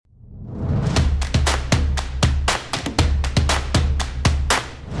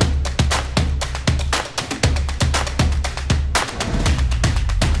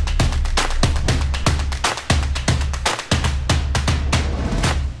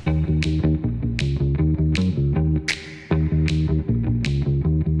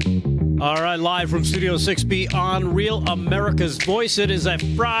All right, live from Studio 6B on Real America's Voice. It is a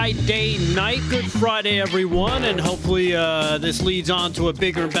Friday night. Good Friday, everyone, and hopefully this leads on to a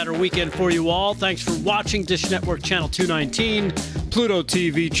bigger and better weekend for you all. Thanks for watching Dish Network Channel 219, Pluto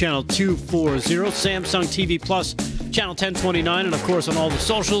TV Channel 240, Samsung TV Plus Channel 1029, and of course on all the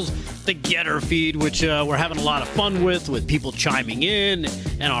socials, the Getter feed, which we're having a lot of fun with people chiming in,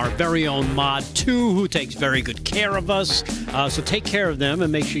 and our very own Mod 2, who takes very good care of us. So take care of them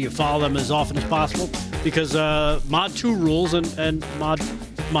and make sure you follow them as often as possible, because Mod 2 rules and Mod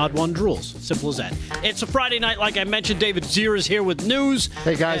 1 drools. Simple as that. It's a Friday night, like I mentioned. David Zier is here with news.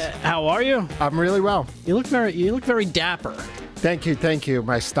 Hey guys, how are you? I'm really well. You look very dapper. Thank you.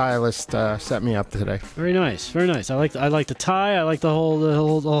 My stylist set me up today. Very nice. I like the tie. I like the whole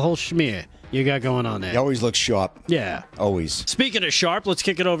schmear you got going on there. He always looks sharp. Yeah, always. Speaking of sharp, let's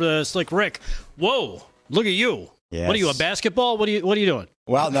kick it over to Slick Rick. Whoa, look at you. Yes. What are you, a basketball? What are you doing?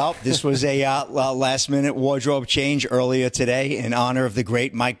 Well, no, this was a last-minute wardrobe change earlier today in honor of the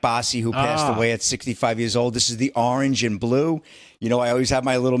great Mike Bossy, who passed away at 65 years old. This is the orange and blue. You know, I always have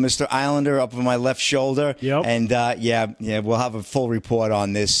my little Mr. Islander up on my left shoulder. Yep. And, we'll have a full report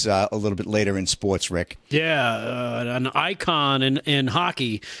on this a little bit later in sports, Rick. Yeah, an icon in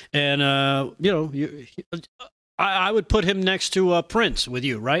hockey. And, I would put him next to Prince with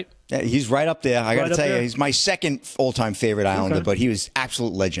you, right? Yeah, he's right up there. I got to tell you, there? he's my second all-time favorite Islander, but he was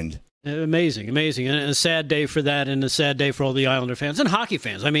absolute legend. Amazing. And a sad day for that, and a sad day for all the Islander fans and hockey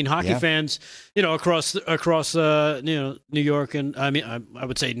fans. I mean, hockey fans, across New York, and I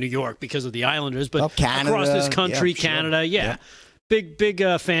would say New York because of the Islanders, but Canada, across this country, Canada, Big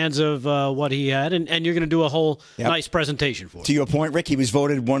fans of what he had, and you're going to do a whole nice presentation for him. To your point, Rick, he was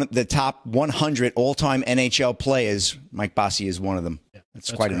voted one of the top 100 all-time NHL players. Mike Bossy is one of them. Yeah,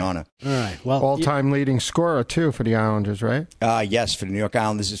 that's quite an honor. All right. Well, all-time leading scorer, too, for the Islanders, right? Yes, for the New York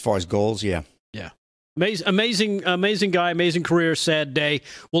Islanders as far as goals, yeah. Yeah. Amazing guy, amazing career, sad day.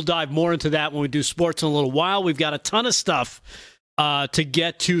 We'll dive more into that when we do sports in a little while. We've got a ton of stuff to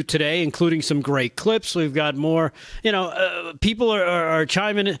get to today, including some great clips. We've got more, people are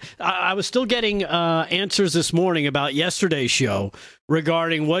chiming in. I was still getting answers this morning about yesterday's show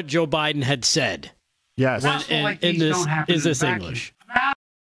regarding what Joe Biden had said. Yes. In this English?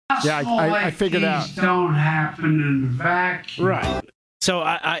 Yeah, I figured out. Don't happen in a vacuum. Right. So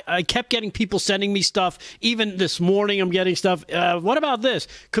I kept getting people sending me stuff. Even this morning, I'm getting stuff. What about this?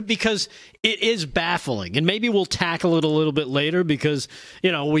 Because it is baffling, and maybe we'll tackle it a little bit later because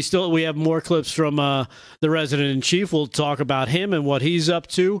we have more clips from the resident in chief. We'll talk about him and what he's up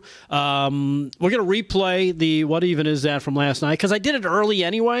to. We're going to replay the "What Even Is That" from last night because I did it early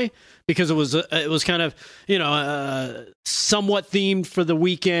anyway. Because it was kind of, somewhat themed for the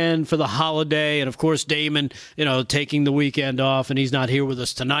weekend, for the holiday. And, of course, Damon, taking the weekend off, and he's not here with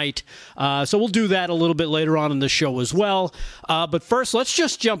us tonight. So we'll do that a little bit later on in the show as well. But first, let's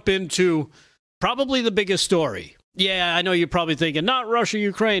just jump into probably the biggest story. Yeah, I know you're probably thinking, not Russia,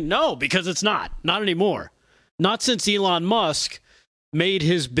 Ukraine. No, because it's not. Not anymore. Not since Elon Musk made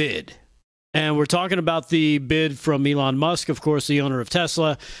his bid. And we're talking about the bid from Elon Musk, of course, the owner of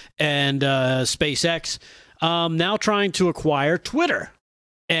Tesla and SpaceX, now trying to acquire Twitter.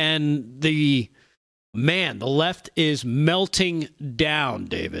 And the left is melting down,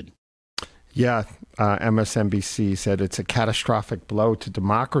 David. Yeah, MSNBC said it's a catastrophic blow to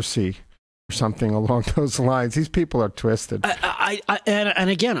democracy or something along those lines. These people are twisted. And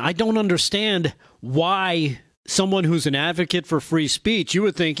again, I don't understand why someone who's an advocate for free speech, you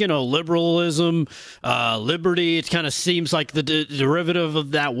would think, liberalism, liberty, it kind of seems like the derivative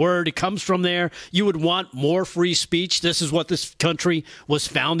of that word. It comes from there. You would want more free speech. This is what this country was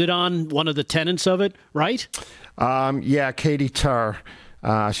founded on, one of the tenets of it, right? Katie Tur,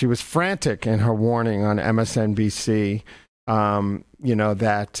 she was frantic in her warning on MSNBC,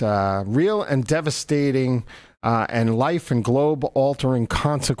 that real and devastating and life and globe-altering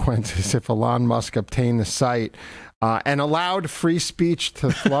consequences if Elon Musk obtained the site and allowed free speech to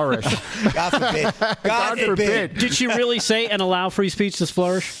flourish. God forbid. God forbid. Did she really say and allow free speech to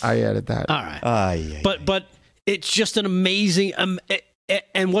flourish? I added that. All right. But it's just an amazing...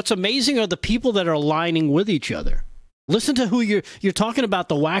 and what's amazing are the people that are aligning with each other. Listen to who you're talking about,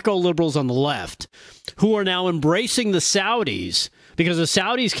 the wacko liberals on the left who are now embracing the Saudis because the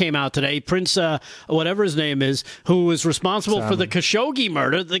Saudis came out today, Prince, whatever his name is, who was responsible for the Khashoggi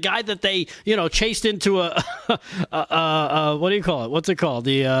murder, the guy that they, chased into what do you call it? What's it called?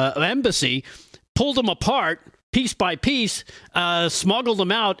 The embassy, pulled them apart piece by piece, smuggled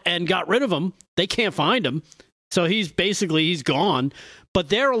them out and got rid of them. They can't find them. So he's gone. But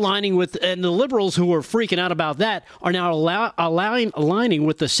they're aligning with, and the liberals who were freaking out about that are now aligning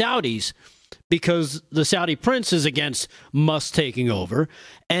with the Saudis, because the Saudi prince is against Musk taking over.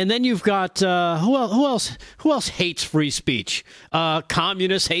 And then you've got who else hates free speech?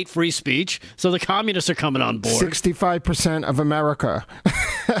 Communists hate free speech, so the communists are coming on board. 65% of America.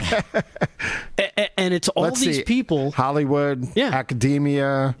 And it's all these people. Hollywood,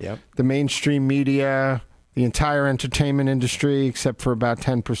 academia, the mainstream media, the entire entertainment industry, except for about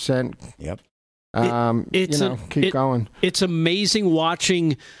 10%. Keep going. It's amazing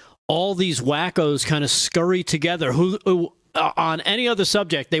watching all these wackos kind of scurry together who on any other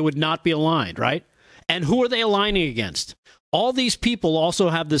subject they would not be aligned, right? And who are they aligning against? All these people also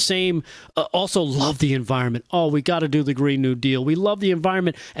have the same, also love the environment. Oh, we got to do the Green New Deal. We love the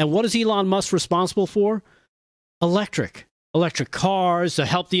environment. And what is Elon Musk responsible for? Electric cars to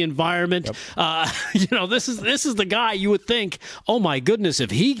help the environment. This is the guy you would think, oh my goodness,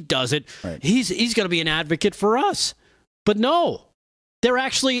 if he does it, he's going to be an advocate for us. But no. They're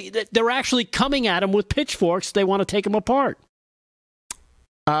actually coming at him with pitchforks. They want to take him apart.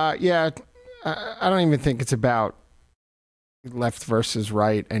 I don't even think it's about left versus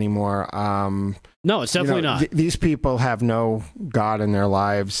right anymore. No, it's definitely not. These people have no God in their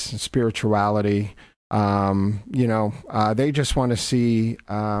lives, spirituality. They just want to see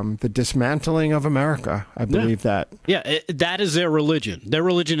the dismantling of America. I believe that. Yeah, that is their religion. Their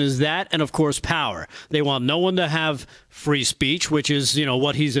religion is that, and of course, power. They want no one to have free speech, which is,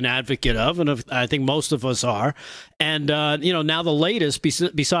 what he's an advocate of, and I think most of us are. And, now the latest,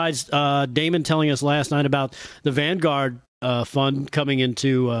 besides Damon telling us last night about the Vanguard fund coming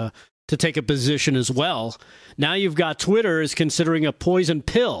into to take a position as well, now you've got Twitter is considering a poison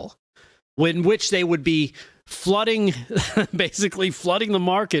pill, in which they would be basically flooding the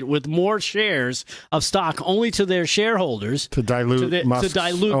market with more shares of stock only to their shareholders to dilute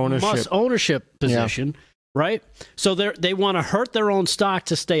Musk's ownership position, right? So they want to hurt their own stock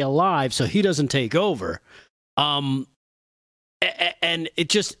to stay alive so he doesn't take over. And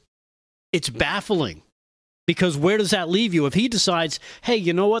it's baffling, because where does that leave you? If he decides, hey,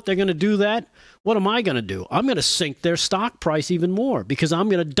 you know what, they're going to do that, what am I going to do? I'm going to sink their stock price even more, because I'm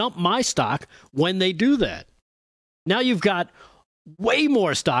going to dump my stock when they do that. Now you've got way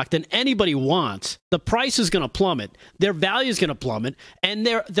more stock than anybody wants. The price is going to plummet. Their value is going to plummet. And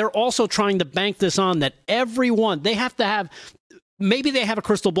they're also trying to bank this on that everyone, they have to have, maybe they have a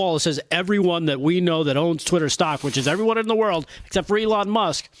crystal ball that says everyone that we know that owns Twitter stock, which is everyone in the world except for Elon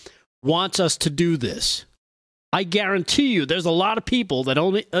Musk, wants us to do this. I guarantee you there's a lot of people that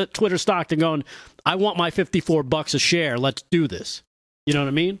own Twitter stock that going, I want my $54 a share. Let's do this. You know what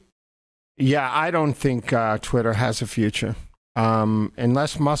I mean? Yeah, I don't think Twitter has a future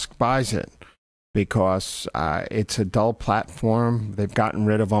unless Musk buys it, because it's a dull platform. They've gotten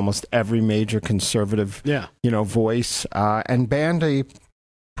rid of almost every major conservative voice and banned a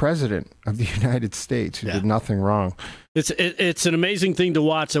president of the United States who did nothing wrong. It's an amazing thing to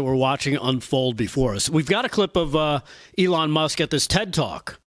watch that we're watching unfold before us. We've got a clip of Elon Musk at this TED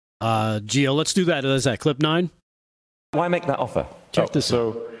Talk. Gio, let's do that. Is that clip 9? Why make that offer? Check this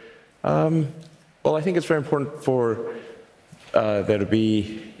out. Well, I think it's very important for there to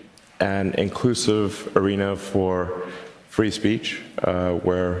be an inclusive arena for free speech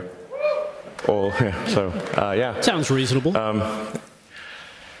where all, Sounds reasonable.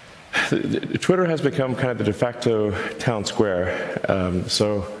 Twitter has become kind of the de facto town square.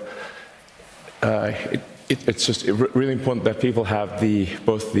 It's just really important that people have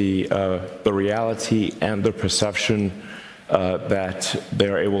both the reality and the perception that they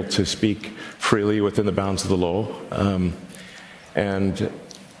are able to speak freely within the bounds of the law.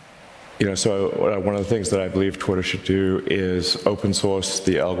 So one of the things that I believe Twitter should do is open source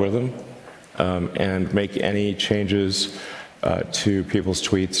the algorithm and make any changes to people's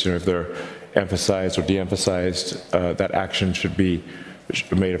tweets, if they're emphasized or de-emphasized, that action should be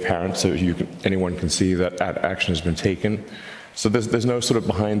made apparent so anyone can see that action has been taken. So there's no sort of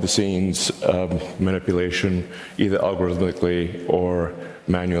behind-the-scenes manipulation, either algorithmically or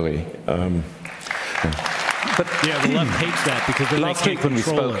manually. The left hates that because they last week when we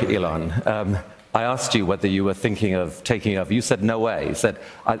spoke, Elon, I asked you whether you were thinking of taking over. You said no way. You said,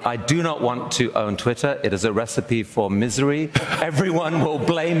 I do not want to own Twitter. It is a recipe for misery. Everyone will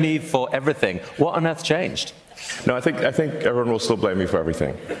blame me for everything. What on earth changed? No, I think everyone will still blame me for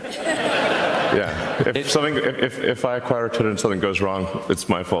everything. Yeah. If I acquire Twitter and something goes wrong, it's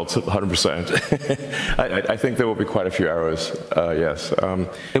my fault, 100%. I think there will be quite a few errors. Yes.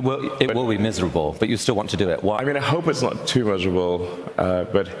 It will be miserable, but you still want to do it. Why? I mean, I hope it's not too miserable,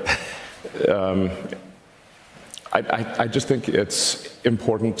 but I just think it's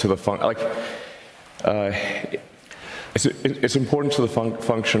important to the it's important to the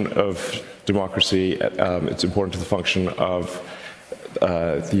function of democracy. It's important to the function of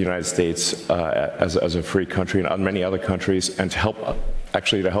the United States as a free country and many other countries, and to help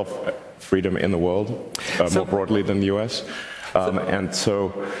freedom in the world more broadly than the U.S. And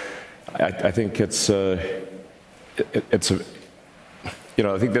so I think it's a.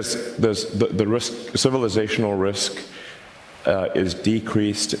 I think there's the risk, civilizational risk, is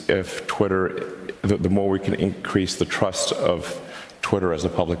decreased if Twitter. The more we can increase the trust of Twitter as a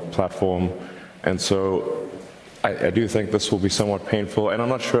public platform, and so I do think this will be somewhat painful, and I'm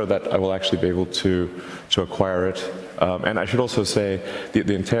not sure that I will actually be able to acquire it. And I should also say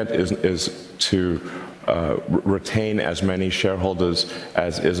the intent is to retain as many shareholders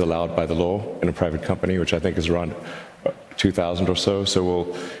as is allowed by the law in a private company, which I think is around 2,000 or so.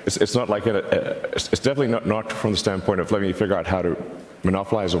 So it's not like it's definitely not from the standpoint of let me figure out how to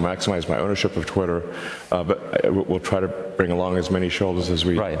monopolize or maximize my ownership of Twitter, but we'll try to bring along as many shareholders as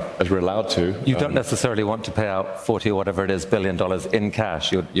we're allowed to. You don't necessarily want to pay out 40 or whatever it is $1 billion in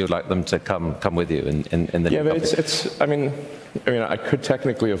cash. You'd like them to come with you in the yeah, but it's. I mean, I could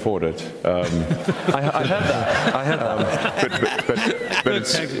technically afford it. I heard that. I heard that.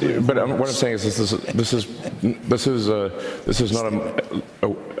 But what I'm saying is this is not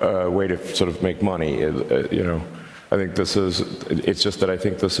a way to sort of make money. I think it's just that I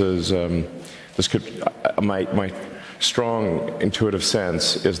think this could, my strong intuitive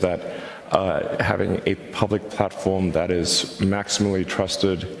sense is that having a public platform that is maximally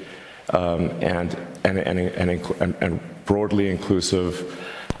trusted and broadly inclusive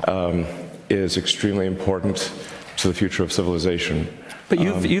is extremely important to the future of civilization. But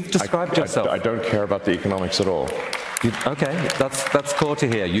you've described yourself. I don't care about the economics at all. Okay, that's cool to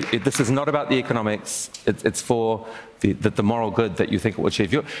hear. This is not about the economics. It's for the moral good that you think it will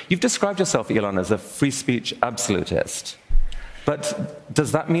achieve. You've described yourself, Elon, as a free speech absolutist. But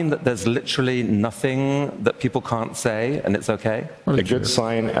does that mean that there's literally nothing that people can't say and it's okay? A good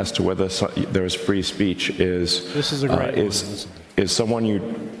sign as to whether there is free speech is someone you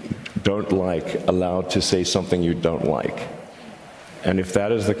don't like allowed to say something you don't like. And if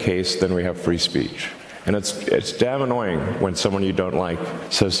that is the case, then we have free speech. And it's damn annoying when someone you don't like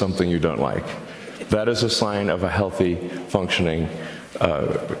says something you don't like. That is a sign of a healthy, functioning,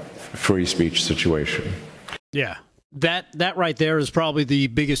 free speech situation. Yeah, that right there is probably the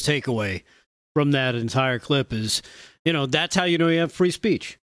biggest takeaway from that entire clip is, that's how you know you have free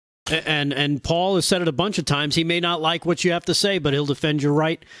speech. And Paul has said it a bunch of times. He may not like what you have to say, but he'll defend your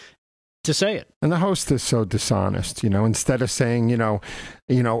right to say it. And the host is so dishonest, instead of saying,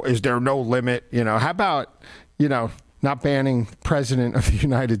 is there no limit? How about, not banning President of the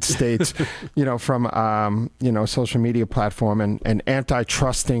United States, from, social media platform and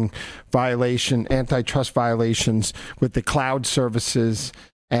antitrust violations with the cloud services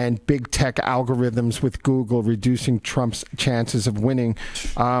and big tech algorithms with Google reducing Trump's chances of winning.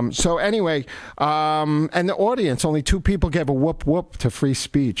 So anyway, and the audience, only 2 people gave a whoop to free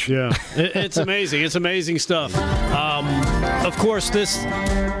speech. Yeah, it's amazing. It's amazing stuff. Of course, this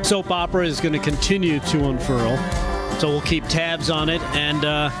soap opera is going to continue to unfurl. So we'll keep tabs on it and,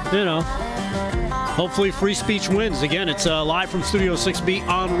 hopefully free speech wins. Again, it's live from Studio 6B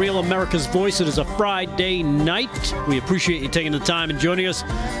on Real America's Voice. It is a Friday night. We appreciate you taking the time and joining us.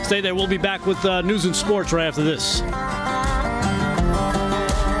 Stay there. We'll be back with news and sports right after this.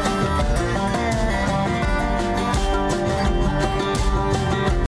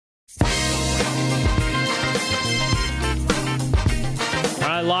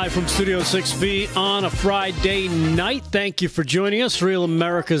 Live from Studio 6B on a Friday night. Thank you for joining us, Real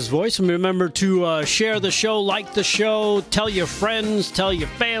America's Voice. And remember to share the show, like the show, tell your friends, tell your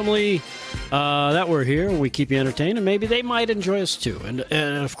family that we're here. We keep you entertained, and maybe they might enjoy us too.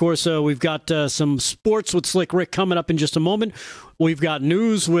 And of course, we've got some sports with Slick Rick coming up in just a moment. We've got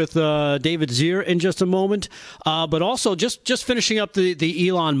news with David Zier in just a moment. But also, just finishing up the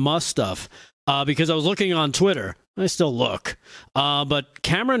Elon Musk stuff, because I was looking on Twitter. I still look. But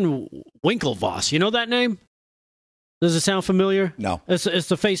Cameron Winklevoss, you know that name? Does it sound familiar? No. It's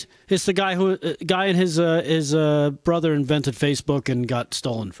the face. It's the guy and his brother invented Facebook and got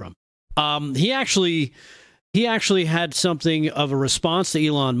stolen from. He actually had something of a response to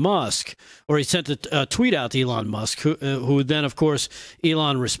Elon Musk, or he sent a tweet out to Elon Musk, who then, of course,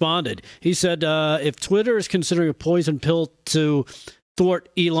 Elon responded. He said, if Twitter is considering a poison pill to thwart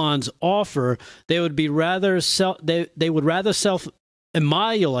Elon's offer, they would rather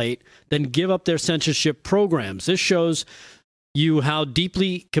self-immolate than give up their censorship programs. This shows you how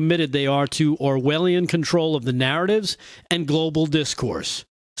deeply committed they are to Orwellian control of the narratives and global discourse.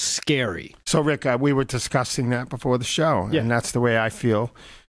 Scary. So, Rick, we were discussing that before the show, and that's the way I feel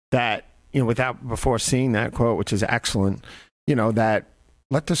that, before seeing that quote, which is excellent, that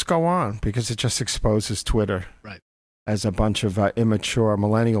let this go on because it just exposes Twitter as a bunch of immature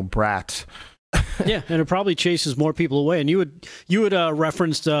millennial brats. Yeah, and it probably chases more people away. And you had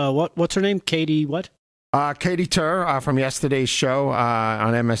referenced what's her name? Katie what? Katie Tur from yesterday's show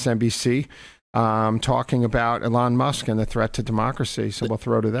on MSNBC, talking about Elon Musk and the threat to democracy. So we'll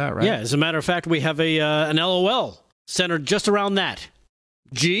throw to that, right? Yeah, as a matter of fact, we have an LOL centered just around that.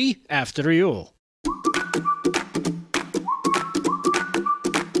 G, after you.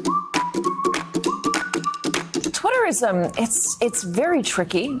 Twitter is it's very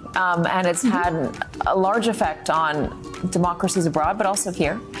tricky, and it's had a large effect on democracies abroad, but also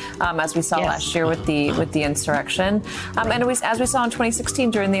here, as we saw last year with the insurrection, and as we saw in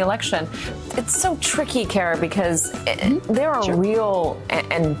 2016 during the election. It's so tricky, Kara, because there are real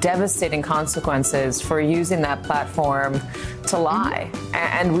and devastating consequences for using that platform to lie,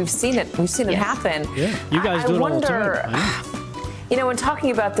 and we've seen it happen. Yeah, you guys do it all the time. When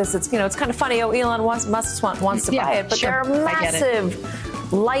talking about this, it's kind of funny. Elon Musk wants to buy it, but there are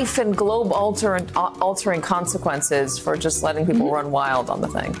massive life and globe altering consequences for just letting people run wild on the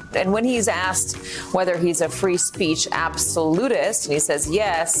thing. And when he's asked whether he's a free speech absolutist, and he says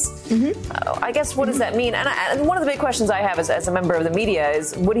yes, I guess what does that mean? And one of the big questions I have as a member of the media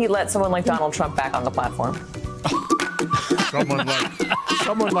is, would he let someone like Donald Trump back on the platform? Someone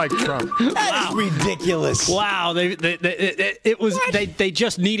like Trump. That is ridiculous. Wow, they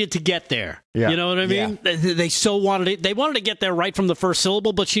just needed to get there. Yeah. You know what I mean? Yeah. They so wanted it. They wanted to get there right from the first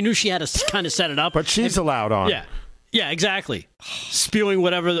syllable, but she knew she had to kind of set it up. But she's allowed on. Yeah, exactly. Spewing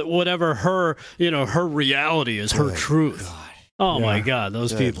whatever her her reality is, her truth. God. Oh my God,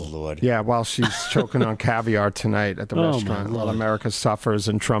 those people. Lord. Yeah, while she's choking on caviar tonight at the restaurant, while America suffers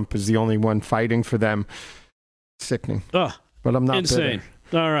and Trump is the only one fighting for them. Sickening. But I'm not insane. bitter.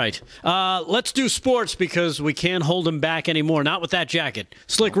 All right. Let's do sports because we can't hold him back anymore. Not with that jacket.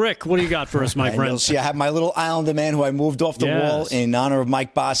 Slick Rick, what do you got for us, my friend? See, I have my little Islander man who I moved off the wall in honor of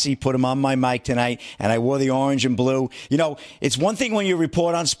Mike Bossy, put him on my mic tonight, and I wore the orange and blue. It's one thing when you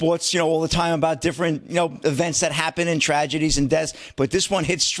report on sports, all the time about different, events that happen and tragedies and deaths, but this one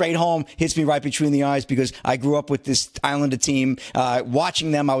hits straight home, hits me right between the eyes because I grew up with this Islander team.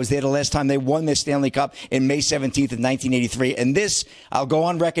 Watching them, I was there the last time they won their Stanley Cup in May 17th of 1983, and this, I'll go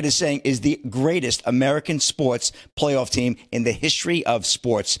on record as saying, is the greatest American sports playoff team in the history of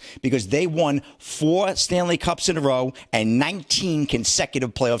sports because they won 4 Stanley Cups in a row and 19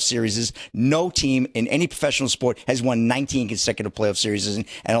 consecutive playoff series. No team in any professional sport has won 19 consecutive playoff series, and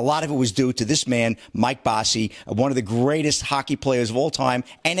a lot of it was due to this man, Mike Bossy, one of the greatest hockey players of all time,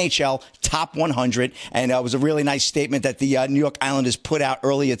 NHL top 100, and it was a really nice statement that the New York Islanders put out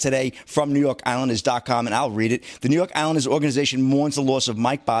earlier today from NewYorkIslanders.com, and I'll read it. The New York Islanders organization mourns the loss of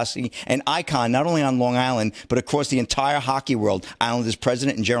Mike Bossy, an icon not only on Long Island, but across the entire hockey world. Islanders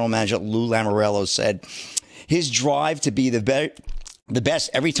president and general manager Lou Lamoriello said his drive to be the best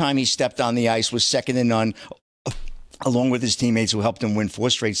every time he stepped on the ice was second to none, along with his teammates who helped him win 4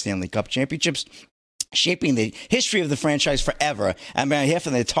 straight Stanley Cup championships, shaping the history of the franchise forever. And on behalf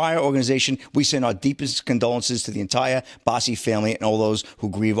of the entire organization, we send our deepest condolences to the entire Bossy family and all those who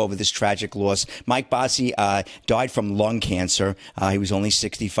grieve over this tragic loss. Mike Bossy died from lung cancer. He was only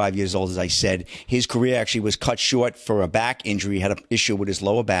 65 years old, as I said. His career actually was cut short for a back injury. He had an issue with his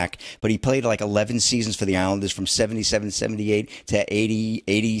lower back, but he played like 11 seasons for the Islanders from 77-78 to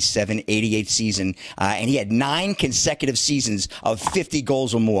 87-88 season. And he had 9 consecutive seasons of 50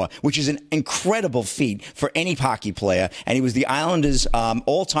 goals or more, which is an incredible feat for any hockey player. And he was the Islanders'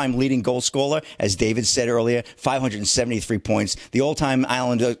 all-time leading goal scorer, as David said earlier, 573 points. The all-time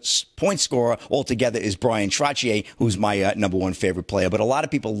Islanders point scorer altogether is Brian Trottier, who's my number 1 favorite player. But a lot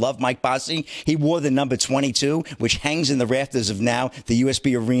of people love Mike Bossy. He wore the number 22, which hangs in the rafters of now the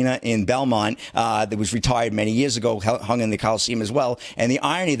USB Arena in Belmont that was retired many years ago, hung in the Coliseum as well. And the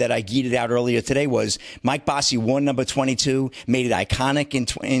irony that I geeted out earlier today was Mike Bossy wore number 22, made it iconic in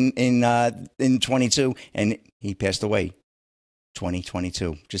 22, and he passed away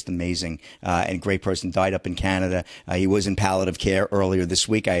 2022. Just amazing. And great person. Died up in Canada. He was in palliative care earlier this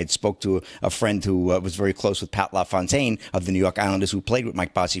week. I had spoke to a friend who was very close with Pat LaFontaine of the New York Islanders, who played with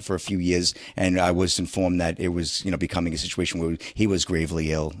Mike Bossy for a few years. And I was informed that it was, becoming a situation where he was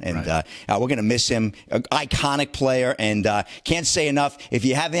gravely ill. And we're going to miss him. An iconic player. And can't say enough. If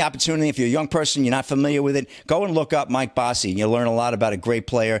you have the opportunity, if you're a young person, you're not familiar with it, go and look up Mike Bossy. You'll learn a lot about a great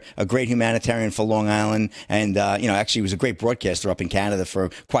player, a great humanitarian for Long Island. And, actually he was a great broadcaster up in Canada for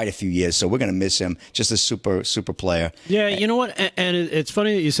quite a few years. So we're going to miss him. Just a super, super player. Yeah, you know what? And it's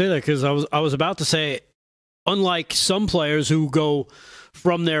funny that you say that, because I was about to say, unlike some players who go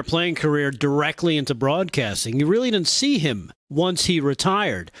from their playing career directly into broadcasting, you really didn't see him once he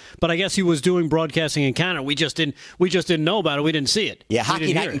retired. But I guess he was doing broadcasting in Canada. We just didn't know about it. We didn't see it. Yeah,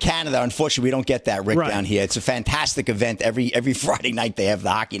 Hockey Night in Canada. Unfortunately, we don't get that, Rick, down here. It's a fantastic event. Every Friday night they have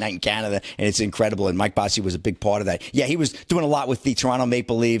the Hockey Night in Canada, and it's incredible. And Mike Bossy was a big part of that. Yeah, he was doing a lot with the Toronto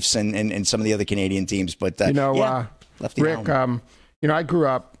Maple Leafs and some of the other Canadian teams. But Lefty Rick, I grew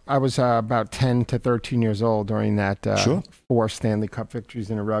up. I was about 10 to 13 years old during that 4 Stanley Cup victories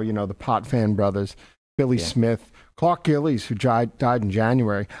in a row. The Potvin brothers, Billy Smith, Clark Gillies, who died in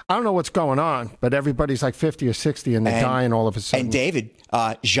January. I don't know what's going on, but everybody's like 50 or 60 and they're dying all of a sudden. And David,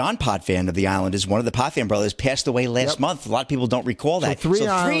 Jean Potvin of the Islanders, one of the Potvin brothers, passed away last month. A lot of people don't recall that. So three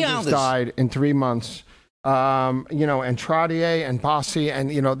Islanders died in 3 months. And Trottier and Bossy,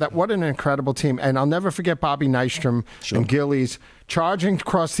 and that what an incredible team. And I'll never forget Bobby Nystrom and Gillies charging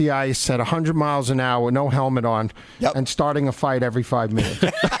across the ice at 100 miles an hour, no helmet on, and starting a fight every 5 minutes.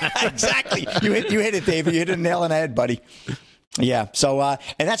 Exactly. You hit it, David. You hit a nail on the head, buddy. Yeah. So, and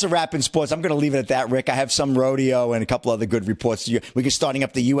that's a wrap in sports. I'm going to leave it at that, Rick. I have some rodeo and a couple other good reports. We get starting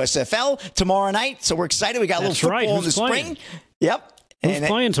up the USFL tomorrow night, so we're excited. We got a little football in the spring. Yep. Who's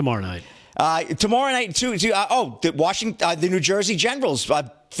playing tomorrow night? Tomorrow night, too. The New Jersey Generals.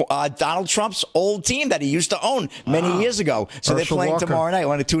 Donald Trump's old team that he used to own many years ago. So they're playing tomorrow night. I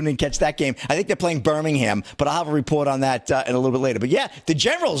want to tune in and catch that game. I think they're playing Birmingham, but I'll have a report on that in a little bit later. But yeah, the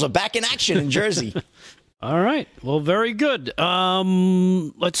Generals are back in action in Jersey. All right. Well, very good.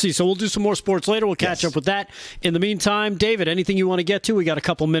 Let's see. So we'll do some more sports later. We'll catch up with that. In the meantime, David, anything you want to get to? We got a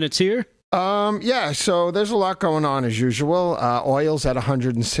couple minutes here. So there's a lot going on as usual. Oil's at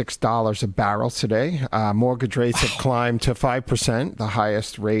 $106 a barrel today. Mortgage rates have climbed to 5%, the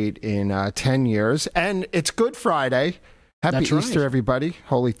highest rate in 10 years. And it's Good Friday. Happy Easter, everybody.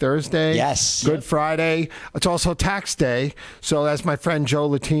 Holy Thursday. Yes. Good Friday. It's also tax day. So as my friend Joe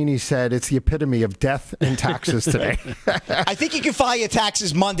Latini said, it's the epitome of death and taxes today. I think you can file your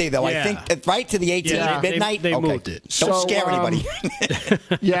taxes Monday, though. Yeah. I think, right, to the 18th at midnight? They moved it. Don't scare anybody.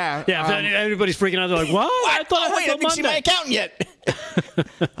 Yeah. If everybody's freaking out, they're like, what? I thought I didn't see my accountant yet.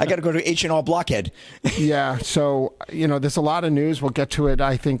 I got to go to H&R Blockhead. Yeah. So, there's a lot of news. We'll get to it,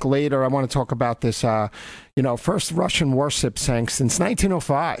 I think, later. I want to talk about this, first Russian warship sank since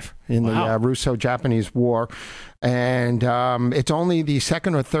 1905 in the Russo-Japanese War. And it's only the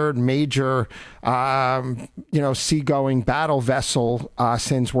second or third major, seagoing battle vessel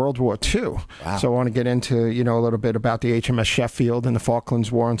since World War II. Wow. So I want to get into, a little bit about the HMS Sheffield and the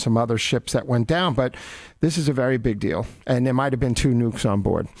Falklands War and some other ships that went down. But this is a very big deal. And there might have been 2 nukes on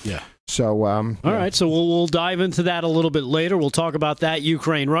board. Yeah. So, all right. So we'll dive into that a little bit later. We'll talk about that,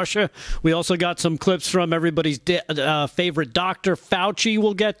 Ukraine, Russia. We also got some clips from everybody's favorite doctor, Fauci,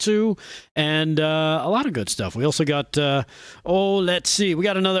 we'll get to, and a lot of good stuff. We also got, let's see. We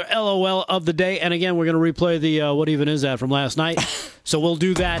got another LOL of the day. And again, we're going to replay the What Even Is That from last night. So we'll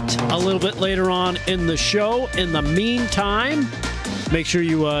do that a little bit later on in the show. In the meantime, make sure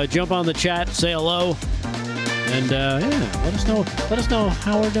you jump on the chat, say hello. And, let us know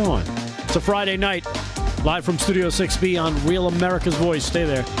how we're doing. It's a Friday night, live from Studio 6B on Real America's Voice. Stay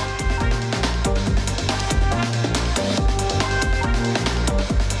there.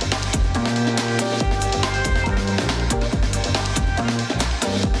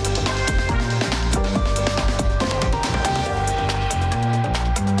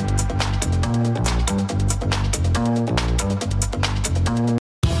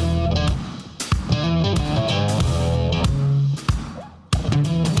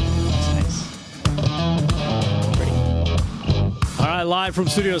 Live from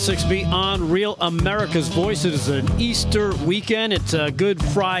Studio 6B on Real America's Voice. It is an Easter weekend. It's a Good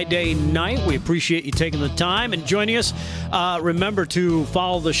Friday night. We appreciate you taking the time and joining us. Remember to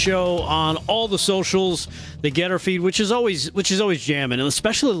follow the show on all the socials, the Getter feed, which is always jamming, and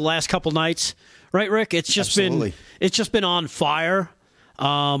especially the last couple nights, right, Rick? It's just been on fire.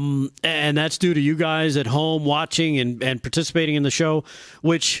 And that's due to you guys at home watching and participating in the show,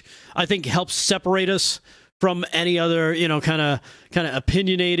 which I think helps separate us from any other, kind of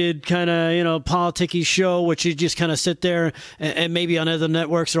opinionated, politicky show, which you just kind of sit there and maybe on other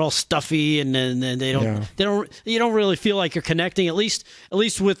networks they're all stuffy and they don't you don't really feel like you're connecting. At least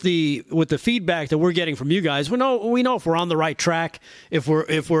with the feedback that we're getting from you guys, we know if we're on the right track, if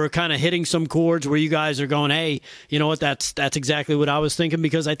we're kind of hitting some chords where you guys are going, hey, you know what, that's exactly what I was thinking,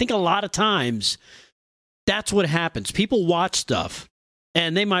 because I think a lot of times that's what happens. People watch stuff.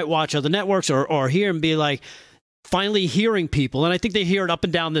 And they might watch other networks or hear and be like, finally hearing people, and I think they hear it up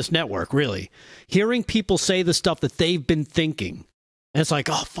and down this network, really, hearing people say the stuff that they've been thinking. And it's like,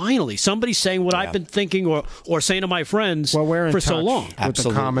 oh, finally, somebody's saying what I've been thinking or saying to my friends for so long. With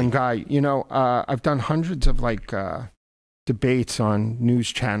the common guy. I've done hundreds of debates on news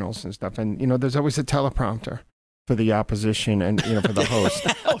channels and stuff, and there's always a teleprompter for the opposition and for the host.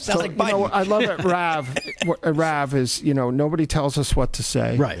 Sounds like Biden. I love it. Rav is nobody tells us what to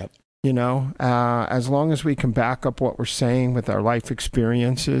say. Right. As long as we can back up what we're saying with our life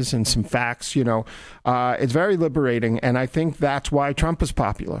experiences and some facts, it's very liberating. And I think that's why Trump is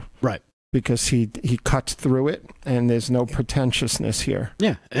popular. Right. Because he cuts through it and there's no pretentiousness here.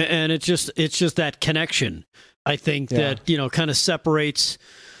 Yeah. And it's just that connection, I think, that, kind of separates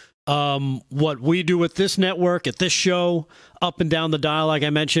what we do with this network, at this show, up and down the dial, like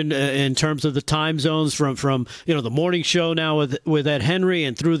I mentioned, in terms of the time zones from the morning show now with Ed Henry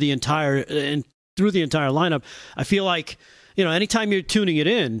and through the entire lineup. I feel like anytime you're tuning it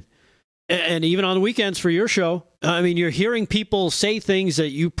in, and even on the weekends for your show, I mean, you're hearing people say things that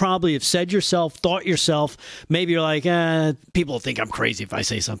you probably have said yourself, thought yourself. Maybe you're like, people think I'm crazy if I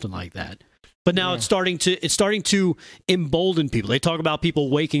say something like that. But now it's starting to embolden people. They talk about people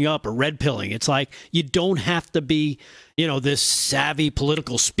waking up or red pilling. It's like you don't have to be, this savvy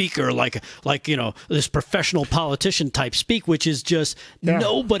political speaker like this professional politician type speak, which is just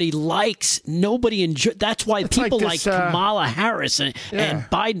nobody enjoys. That's why people like Kamala Harris and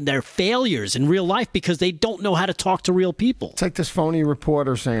Biden, they're failures in real life because they don't know how to talk to real people. It's like this phony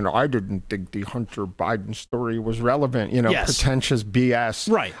reporter saying, I didn't think the Hunter Biden story was relevant, pretentious BS.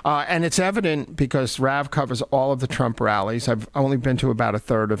 Right. And it's evident because Rav covers all of the Trump rallies. I've only been to about a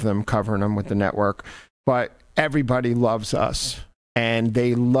third of them, covering them with the network. But everybody loves us, and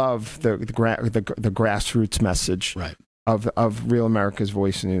they love the grassroots message of Real America's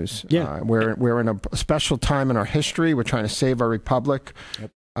Voice News. Yeah. We're in a special time in our history. We're trying to save our republic.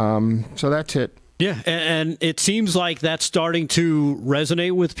 Yep. So that's it. Yeah, and it seems like that's starting to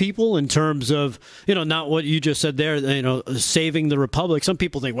resonate with people in terms of, not what you just said there, saving the republic. Some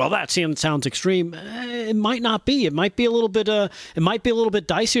people think, well, that sounds extreme. It might not be. It might be a little bit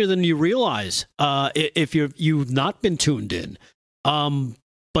dicier than you realize if you've not been tuned in.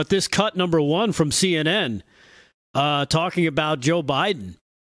 But this cut number one from CNN talking about Joe Biden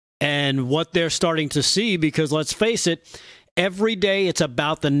and what they're starting to see, because let's face it, every day it's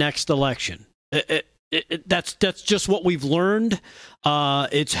about the next election. That's just what we've learned.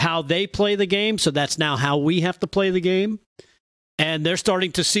 It's how they play the game, so that's now how we have to play the game. And they're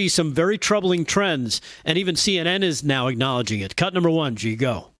starting to see some very troubling trends, and even CNN is now acknowledging it. Cut number one, G,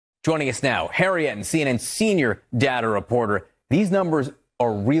 go. Joining us now, Harry Etten, CNN senior data reporter. These numbers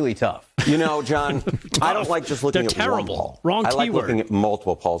are really tough. John, I don't like just looking at terrible. one poll. Wrong I like keyword. looking at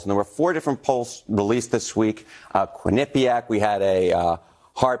multiple polls. And there were 4 different polls released this week. Quinnipiac, we had a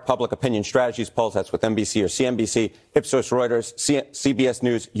Hart Public Opinion Strategies polls. That's with NBC or CNBC, Ipsos Reuters, CBS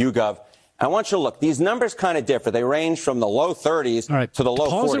News, YouGov. I want you to look. These numbers kind of differ. They range from the low 30s to the low 40s.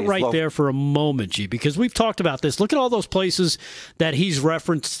 Pause it right there for a moment, G, because we've talked about this. Look at all those places that he's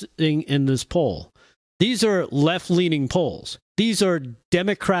referencing in this poll. These are left-leaning polls. These are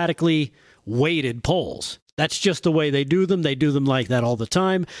democratically weighted polls. That's just the way they do them. They do them like that all the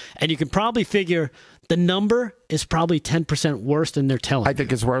time. And you can probably figure the number is probably 10% worse than they're telling I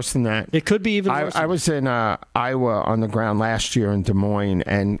think it's worse than that. It could be even worse. I was in Iowa on the ground last year in Des Moines,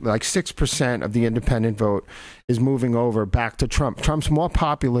 and like 6% of the independent vote is moving over back to Trump. Trump's more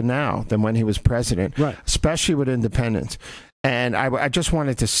popular now than when he was president, right, especially with independents. And I just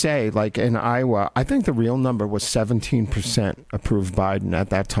wanted to say, like in Iowa, I think the real number was 17% approved Biden at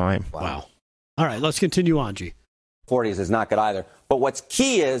that time. Wow. All right, let's continue on, G. 40s is not good either. But what's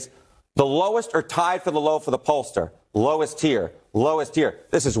key is the lowest are tied for the low for the pollster. Lowest tier, lowest tier.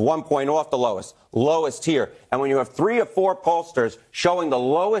 This is 1 point off the lowest tier. And when you have 3 or 4 pollsters showing the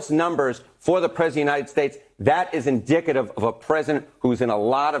lowest numbers for the President of the United States, that is indicative of a president who's in a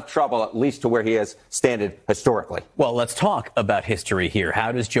lot of trouble, at least to where he has standed historically. Well, let's talk about history here.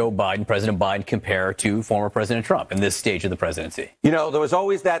 How does President Biden, compare to former President Trump in this stage of the presidency? There was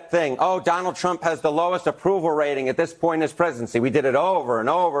always that thing, Donald Trump has the lowest approval rating at this point in his presidency. We did it over and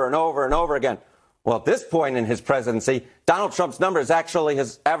over and over and over again. Well, at this point in his presidency, Donald Trump's number is actually,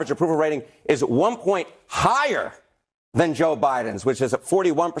 his average approval rating is 1 point higher than Joe Biden's, which is at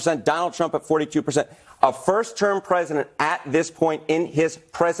 41%, Donald Trump at 42%. A first-term president at this point in his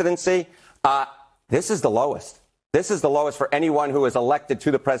presidency, this is the lowest. This is the lowest for anyone who was elected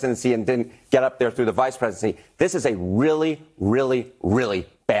to the presidency and didn't get up there through the vice presidency. This is a really, really, really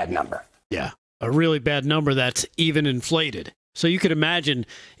bad number. Yeah, a really bad number that's even inflated. So you could imagine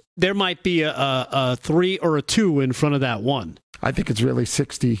there might be a 3 or a 2 in front of that 1. I think it's really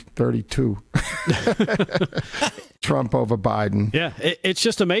 60-32. Trump over Biden. Yeah, it's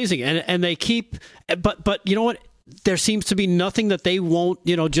just amazing. And they keep, but you know what? There seems to be nothing that they won't,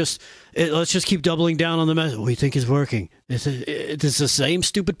 let's just keep doubling down on the message. We think is working. It's the same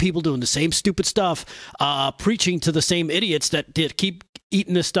stupid people doing the same stupid stuff, preaching to the same idiots that keep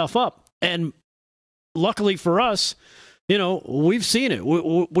eating this stuff up. And luckily for us, we've seen it.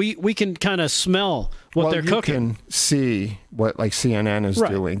 We can kind of smell what they're cooking. You can see what like CNN is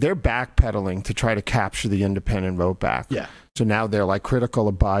doing. They're backpedaling to try to capture the independent vote back. Yeah. So now they're like critical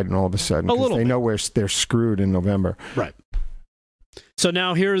of Biden all of a sudden because they know they're screwed in November. Right. So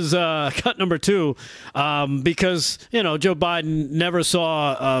now here's cut number 2, because, Joe Biden never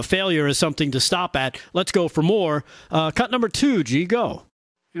saw failure as something to stop at. Let's go for more. Cut number 2, G, go.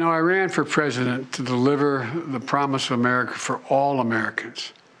 I ran for president to deliver the promise of America for all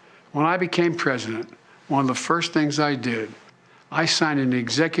Americans. When I became president, one of the first things I did, I signed an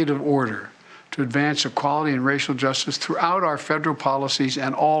executive order to advance equality and racial justice throughout our federal policies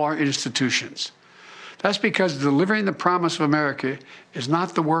and all our institutions. That's because delivering the promise of America is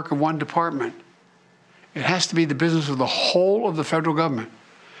not the work of one department. It has to be the business of the whole of the federal government.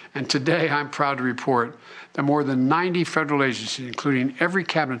 And today, I'm proud to report that more than 90 federal agencies, including every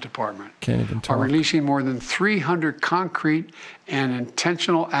cabinet department, are releasing more than 300 concrete and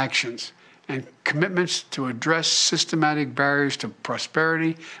intentional actions and commitments to address systematic barriers to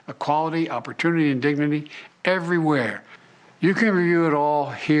prosperity, equality, opportunity, and dignity everywhere. You can review it all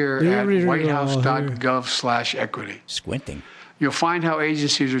here at whitehouse.gov/equity. Squinting. You'll find how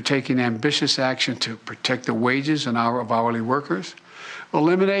agencies are taking ambitious action to protect the wages of hourly workers,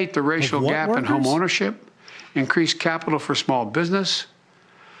 eliminate the racial gap in home ownership, increase capital for small business,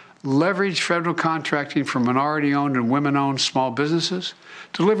 leverage federal contracting for minority-owned and women-owned small businesses,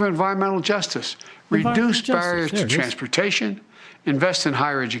 deliver environmental justice, reduce barriers to transportation, invest in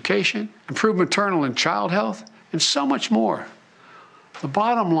higher education, improve maternal and child health, and so much more. The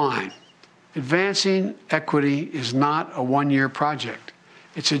bottom line, advancing equity is not a one-year project.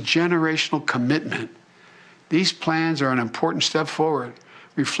 It's a generational commitment. These plans are an important step forward,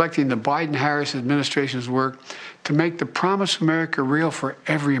 reflecting the Biden-Harris administration's work to make the promise of America real for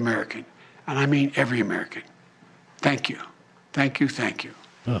every American. And I mean every American. Thank you. Thank you. Thank you.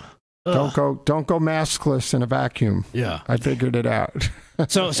 Don't go maskless in a vacuum. Yeah. I figured it out.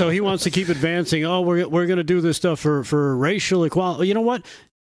 So he wants to keep advancing. Oh, we're going to do this stuff for racial equality. You know what?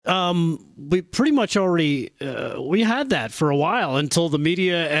 We pretty much already we had that for a while until the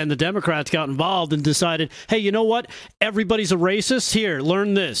media and the Democrats got involved and decided, hey, you know what? Everybody's a racist. Here,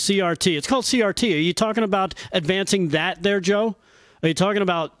 learn this, CRT. It's called CRT. Are you talking about advancing that there, Joe? Are you talking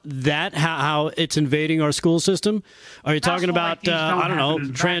about that, how it's invading our school system? Are you talking about,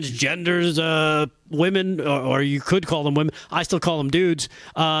 transgenders, women, or you could call them women. I still call them dudes,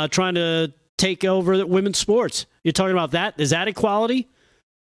 trying to take over women's sports. You're talking about that? Is that equality?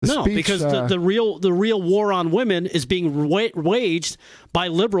 No, because the real war on women is being waged by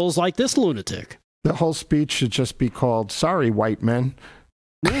liberals like this lunatic. The whole speech should just be called "Sorry, white men."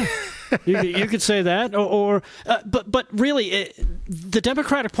 Yeah. You could say that, but really, the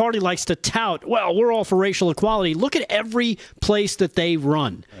Democratic Party likes to tout, well, we're all for racial equality. Look at every place that they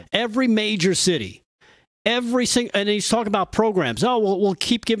run, every major city, and he's talking about programs. Oh, we'll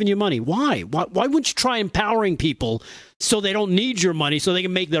keep giving you money. Why? Why wouldn't you try empowering people so they don't need your money so they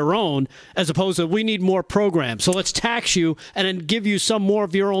can make their own, as opposed to we need more programs. So let's tax you and then give you some more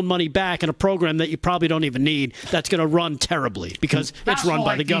of your own money back in a program that you probably don't even need that's going to run terribly because it's run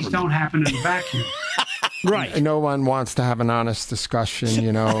by the government. Don't happen in a vacuum. Right. No one wants to have an honest discussion,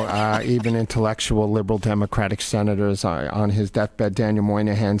 even intellectual liberal Democratic senators on his deathbed. Daniel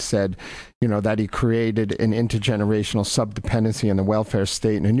Moynihan said, that he created an intergenerational subdependency in the welfare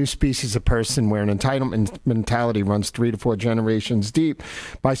state and a new species of person where an entitlement mentality runs 3 to 4 generations deep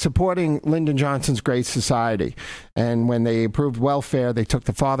by supporting Lyndon Johnson's Great Society. And when they approved welfare, they took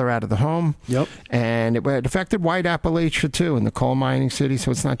the father out of the home. Yep. And it affected white Appalachia, too, in the coal mining city. So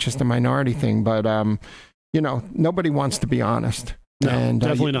it's not just a minority thing. But, nobody wants to be honest. No, and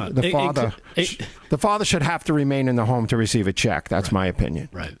definitely not. The father should have to remain in the home to receive a check. That's my opinion.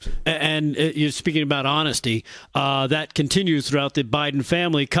 Right. And you're speaking about honesty. That continues throughout the Biden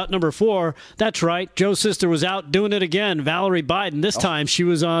family. Cut number 4. That's right. Joe's sister was out doing it again. Valerie Biden. This time she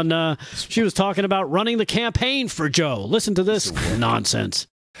was on. She was talking about running the campaign for Joe. Listen to this nonsense.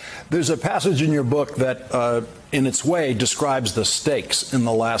 There's a passage in your book that, in its way, describes the stakes in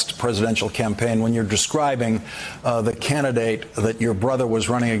the last presidential campaign when you're describing the candidate that your brother was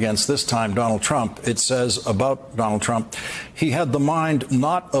running against this time, Donald Trump. It says about Donald Trump, he had the mind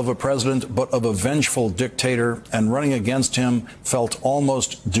not of a president, but of a vengeful dictator, and running against him felt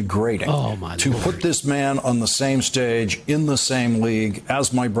almost degrading. Oh, my to Lord. put this man on the same stage, in the same league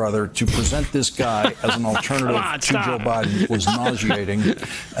as my brother, to present this guy as an alternative to Joe Biden was nauseating.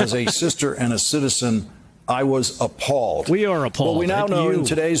 As a sister and a citizen, I was appalled. We are appalled. Well, we now know in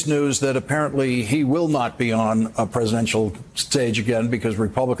today's news that apparently he will not be on a presidential stage again because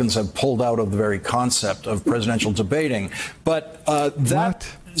Republicans have pulled out of the very concept of presidential debating. But that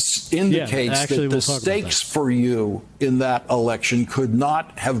indicates that the stakes for you in that election could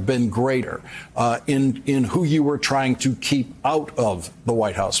not have been greater in who you were trying to keep out of the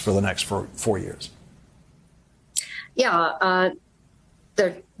White House for the next 4 years. Yeah, there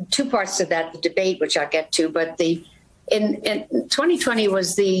are two parts to that, the debate, which I'll get to, but in 2020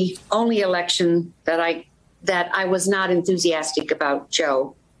 was the only election that I was not enthusiastic about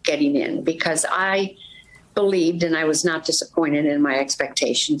Joe getting in, because I believed, and I was not disappointed in my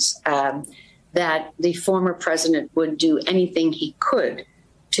expectations, that the former president would do anything he could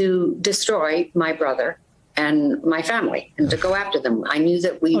to destroy my brother and my family and to go after them. I knew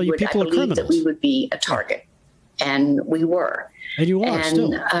that I believed that we would be a target, and we were. And you are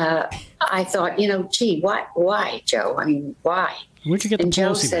still. I thought, gee, why, Joe? I mean, why? Where'd you get the and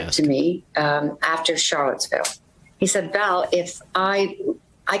Joe Pelosi said mask? to me after Charlottesville, he said, Val, if I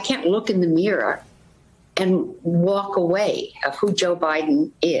can't look in the mirror and walk away of who Joe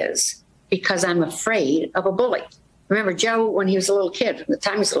Biden is because I'm afraid of a bully. Remember, Joe, when he was a little kid, from the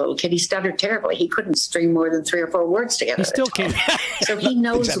time he was a little kid, he stuttered terribly. He couldn't string more than 3 or 4 words together. He still can't. So he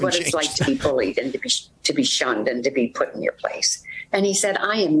knows what it's like to be bullied and to be shunned and to be put in your place. And he said,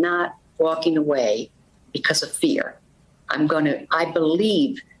 I am not walking away because of fear. I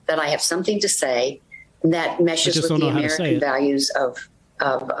believe that I have something to say that meshes with the American values of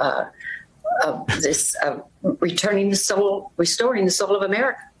restoring the soul of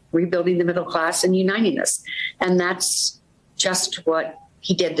America, rebuilding the middle class and uniting us. And that's just what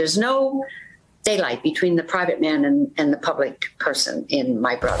he did. There's no daylight between the private man and the public person in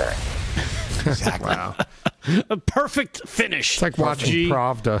my brother. Exactly. Wow. A perfect finish. It's like watching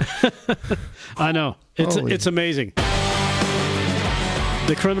Pravda. I know. It's amazing.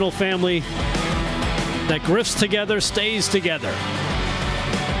 The criminal family that grifts together stays together.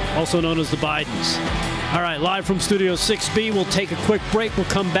 Also known as the Bidens. All right, live from Studio 6B. We'll take a quick break. We'll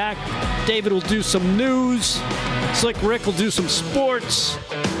come back. David will do some news. Slick Rick will do some sports.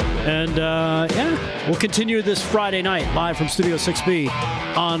 And, we'll continue this Friday night live from Studio 6B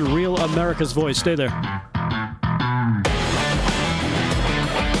on Real America's Voice. Stay there.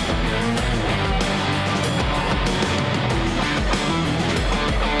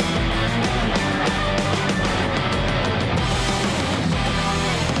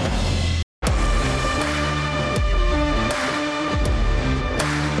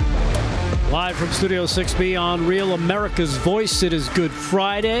 Live from Studio 6B on Real America's Voice. It is Good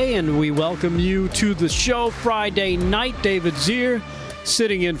Friday, and we welcome you to the show Friday night. David Zier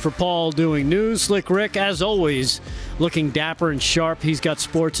sitting in for Paul doing news. Slick Rick, as always, looking dapper and sharp. He's got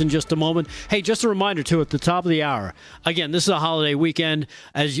sports in just a moment. Hey, just a reminder, too, at the top of the hour. Again, this is a holiday weekend.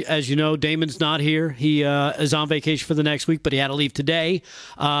 As you know, Damon's not here. He is on vacation for the next week, but he had to leave today.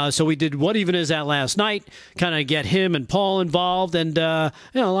 So we did What Even Is That last night, kind of get him and Paul involved. And, a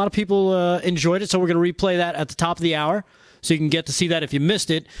lot of people enjoyed it, so we're going to replay that at the top of the hour. So you can get to see that. If you missed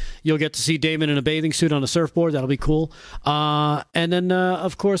it, you'll get to see Damon in a bathing suit on a surfboard. That'll be cool. And then,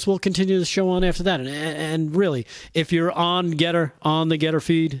 of course, we'll continue the show on after that. And really, if you're on the Getter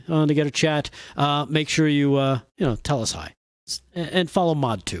feed, on the Getter chat, make sure you tell us hi. And follow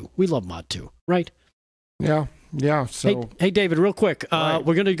Mod 2. We love Mod 2, right? Yeah. So Hey, David, real quick. We're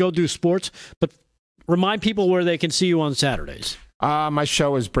going to go do sports, but remind people where they can see you on Saturdays. My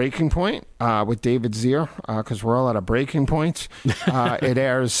show is Breaking Point with David Zier, because we're all at a breaking point. It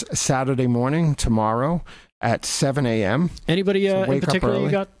airs Saturday morning, tomorrow at 7 a.m. Anybody in particular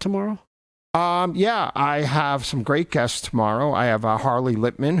you got tomorrow? Yeah, I have some great guests tomorrow. I have Harley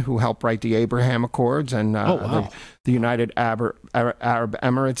Lippman, who helped write the Abraham Accords and the United Arab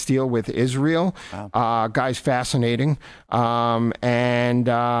Emirates deal with Israel. Wow. Guy's fascinating. And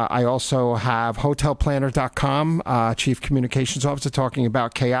I also have HotelPlanner.com, Chief Communications Officer, talking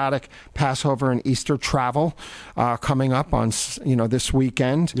about chaotic Passover and Easter travel coming up on this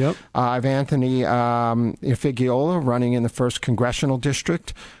weekend. Yep. I have Anthony Figueroa running in the 1st Congressional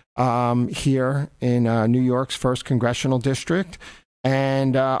District. Here in New York's 1st Congressional District,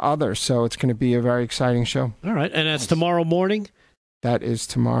 and others. So it's going to be a very exciting show. All right, and that's tomorrow morning? That is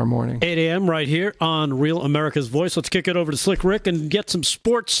tomorrow morning. 8 a.m. right here on Real America's Voice. Let's kick it over to Slick Rick and get some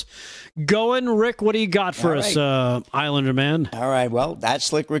sports going. Rick, what do you got for us, Islander man? All right, well, that's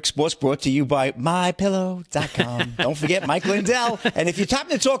Slick Rick Sports, brought to you by MyPillow.com. Don't forget Mike Lindell. And if you're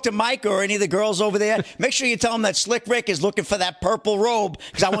tapping to talk to Mike or any of the girls over there, make sure you tell them that Slick Rick is looking for that purple robe,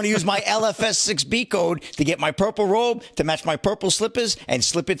 because I want to use my LFS6B code to get my purple robe to match my purple slippers and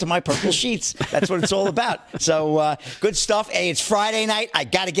slip into my purple sheets. That's what it's all about. So good stuff. Hey, it's Friday night. I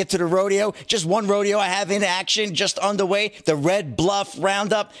got to get to the rodeo. Just one rodeo I have in action, just underway. The Red Bluff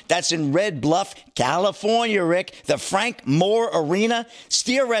Roundup. That's in Red Bluff, California, Rick. The Frank Moore Arena.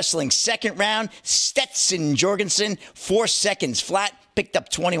 Steer wrestling, 2nd round. Stetson Jorgensen, 4 seconds flat. Picked up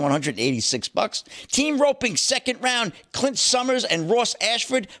 $2,186. Team roping, 2nd round. Clint Summers and Ross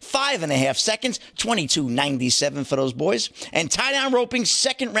Ashford, 5.5 seconds. $22.97 for those boys. And tie down roping,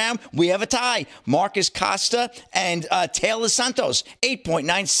 2nd round. We have a tie. Marcus Costa and Taylor Santos,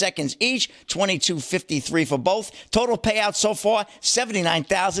 8.9 seconds each. $22.53 for both. Total payout so far,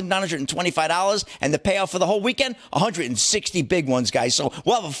 $79,925. And the payout for the whole weekend, 160 big ones, guys. So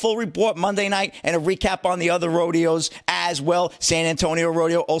we'll have a full report Monday night and a recap on the other rodeos as well. San Antonio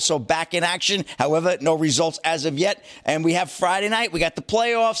Rodeo also back in action. However, no results as of yet. And we have Friday night. We got the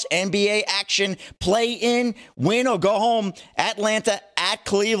playoffs, NBA action, play in, win or go home. Atlanta at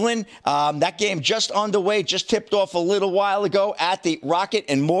Cleveland. That game just underway, just tipped off a little while ago at the Rocket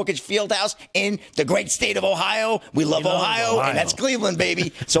and Mortgage Fieldhouse in the great state of Ohio. We love Ohio, and that's Cleveland,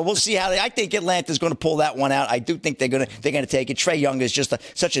 baby. So we'll see how I think Atlanta's going to pull that one out. I do think they're going to take it. Trae Young is just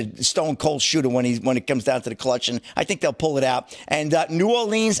such a stone cold shooter when it comes down to the clutch, and I think they'll pull it out. And New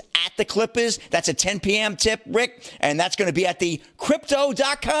Orleans at the Clippers. That's a 10 p.m. tip, Rick, and that's going to be at the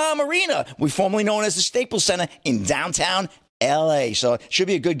Crypto.com Arena, we formerly known as the Staples Center in downtown L.A. So it should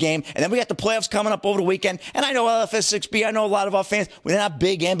be a good game. And then we got the playoffs coming up over the weekend. And I know LFS6B, I know a lot of our fans, we're not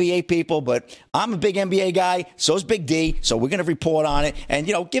big NBA people, but I'm a big NBA guy. So is Big D. So we're going to report on it. And,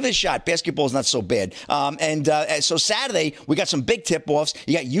 give it a shot. Basketball's not so bad. So Saturday, we got some big tip-offs.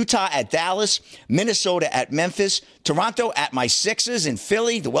 You got Utah at Dallas, Minnesota at Memphis, Toronto at my Sixers in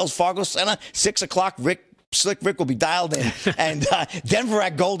Philly, the Wells Fargo Center, 6 o'clock. Slick Rick will be dialed in. And Denver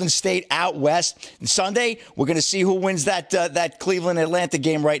at Golden State out west. And Sunday, we're going to see who wins that Cleveland-Atlanta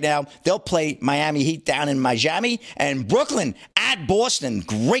game right now. They'll play Miami Heat down in Miami. And Brooklyn at Boston.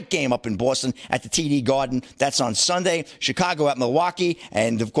 Great game up in Boston at the TD Garden. That's on Sunday. Chicago at Milwaukee.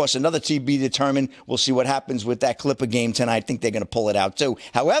 And, of course, another to be determined. We'll see what happens with that Clipper game tonight. I think they're going to pull it out, too.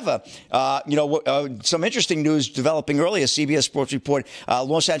 However, some interesting news developing earlier. CBS Sports report,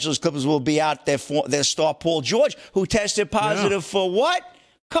 Los Angeles Clippers will be out their star Paul George, who tested positive for what?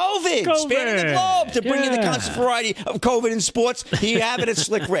 COVID. Spanning the globe to bring you the constant variety of COVID in sports. Here you have it at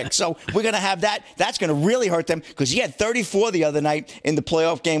Slick Rick. So we're going to have that. That's going to really hurt them because he had 34 the other night in the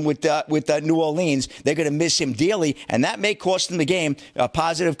playoff game with New Orleans. They're going to miss him dearly, and that may cost him the game, a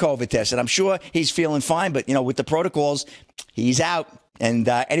positive COVID test. And I'm sure he's feeling fine, but, with the protocols, he's out. And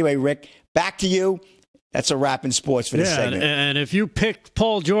anyway, Rick, back to you. That's a wrap in sports for this segment. And if you picked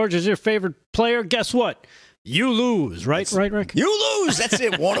Paul George as your favorite player, guess what? You lose, right, Rick? You lose. That's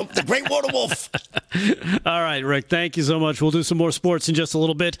it. The great Water Wolf. All right, Rick. Thank you so much. We'll do some more sports in just a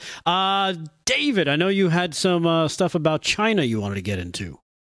little bit. David, I know you had some stuff about China you wanted to get into.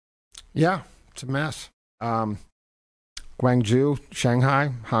 Yeah, it's a mess. Guangzhou,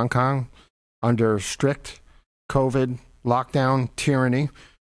 Shanghai, Hong Kong, under strict COVID lockdown tyranny.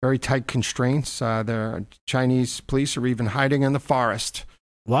 Very tight constraints. The Chinese police are even hiding in the forest.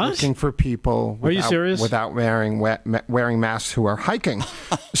 What? Looking for people Are you serious? Without wearing masks who are hiking.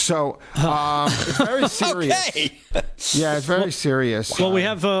 So it's very serious. Okay. Yeah, it's very serious. Well, we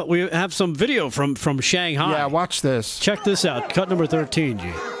have some video from Shanghai. Yeah, watch this. Check this out. Cut number 13,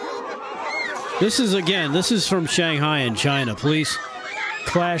 G. This is from Shanghai in China. Police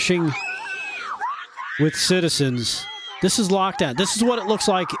clashing with citizens. This is lockdown. This is what it looks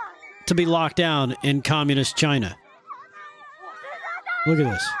like to be locked down in communist China. Look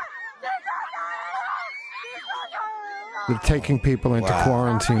at this. They're taking people into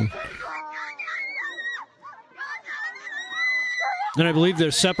quarantine. And I believe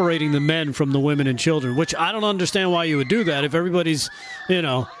they're separating the men from the women and children, which I don't understand why you would do that. If everybody's,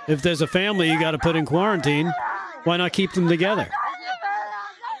 if there's a family you got to put in quarantine, why not keep them together?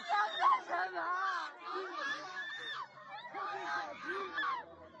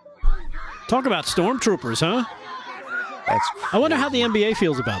 Talk about stormtroopers, huh? I wonder how the NBA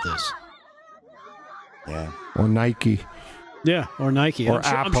feels about this. Yeah. Or Nike. Yeah, or Nike. Or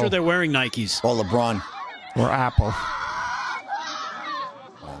I'm Apple. sure they're wearing Nikes. Or LeBron. Or Apple.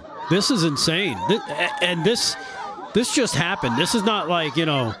 This is insane. And this just happened. This is not like,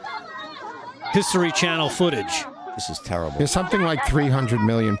 History Channel footage. This is terrible. There's something like 300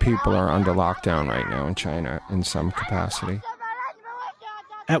 million people are under lockdown right now in China in some capacity.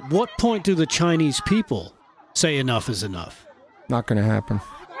 At what point do the Chinese people say enough is enough? Not going to happen.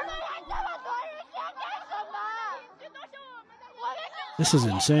 This is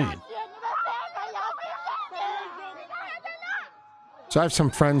insane. So I have some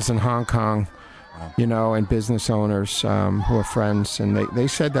friends in Hong Kong, and business owners who are friends, and they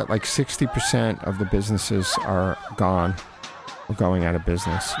said that like 60% of the businesses are gone or going out of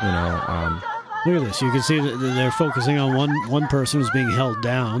business, Look at this. You can see that they're focusing on one person who's being held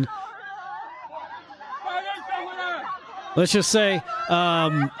down. Let's just say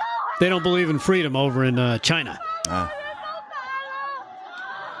they don't believe in freedom over in China.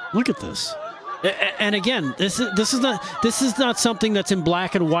 Look at this. And again, this is not something that's in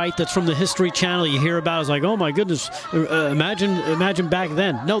black and white. That's from the History Channel. You hear about it, it's like, oh my goodness, imagine back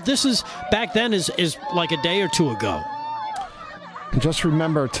then. No, this is back then is like a day or two ago. And just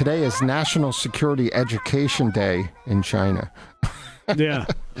remember, today is National Security Education Day in China. Yeah,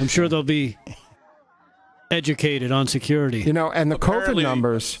 I'm sure they'll be educated on security. And the COVID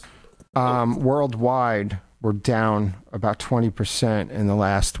numbers worldwide were down about 20% in the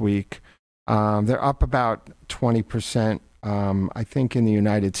last week. They're up about 20%, I think, in the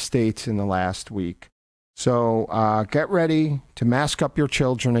United States in the last week. So get ready to mask up your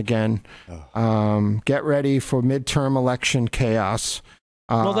children again. Get ready for midterm election chaos.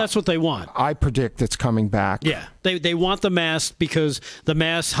 Well, that's what they want. I predict it's coming back. Yeah, they want the mask because the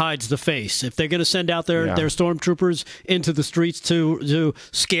mask hides the face. If they're going to send out their stormtroopers into the streets to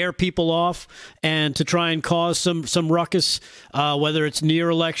scare people off and to try and cause some ruckus, whether it's near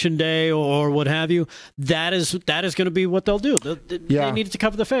election day or what have you, that is going to be what they'll do. They need to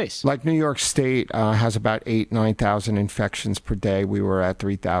cover the face. Like New York State has about 9,000 infections per day. We were at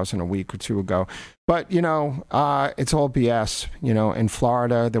 3,000 a week or two ago. But, it's all BS. In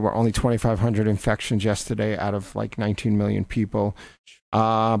Florida, there were only 2,500 infections yesterday out of like 19 million people.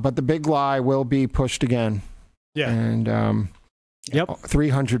 But the big lie will be pushed again. Yeah. And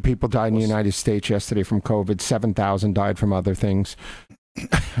 300 people died in the United States yesterday from COVID. 7,000 died from other things.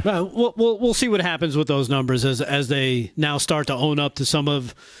 We'll see what happens with those numbers as they now start to own up to some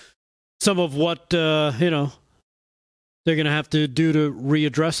of what, they're going to have to do to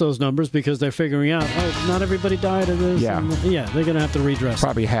readdress those numbers because they're figuring out, not everybody died of this. Yeah. They're going to have to redress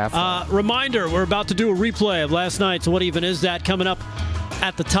Probably half. Reminder, we're about to do a replay of last night's What Even Is That coming up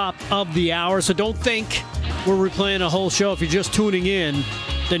at the top of the hour. So don't think we're replaying a whole show. If you're just tuning in,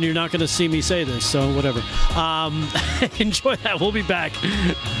 then you're not going to see me say this. So whatever. Enjoy that. We'll be back.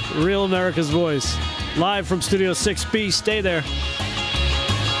 Real America's Voice. Live from Studio 6B. Stay there.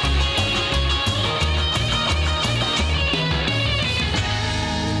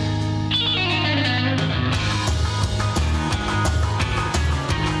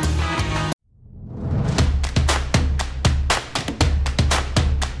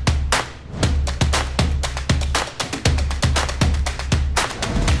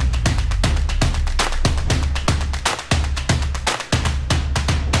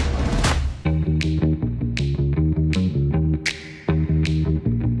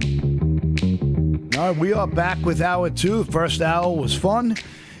 We are back with hour two. First hour was fun,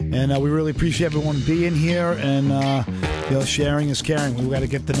 and we really appreciate everyone being here and sharing is caring. We got to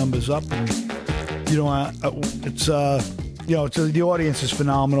get the numbers up, and it's the audience is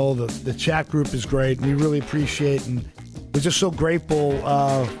phenomenal. The chat group is great. We really appreciate, and we're just so grateful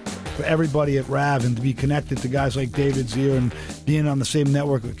for everybody at RAV and to be connected to guys like David Zier and being on the same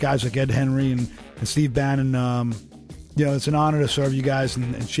network with guys like Ed Henry and Steve Bannon. It's an honor to serve you guys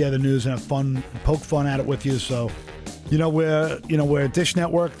and share the news and have fun, poke fun at it with you. So, we're Dish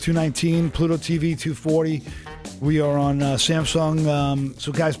Network 219, Pluto TV 240. We are on Samsung.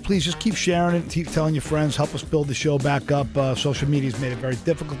 So, guys, please just keep sharing it, keep telling your friends, help us build the show back up. Social media's made it very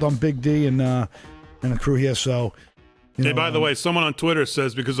difficult on Big D and the crew here. So, hey, by the way, someone on Twitter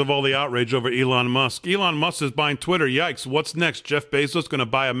says because of all the outrage over Elon Musk is buying Twitter. Yikes! What's next? Jeff Bezos going to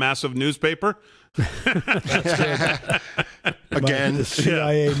buy a massive newspaper? Again. The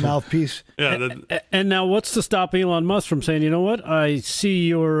CIA mouthpiece. Yeah. And now, what's to stop Elon Musk from saying, you know what? I see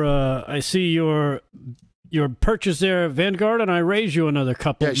your purchase there at Vanguard, and I raise you another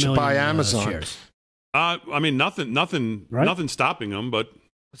couple you should million buy Amazon. shares. I mean, nothing stopping him, but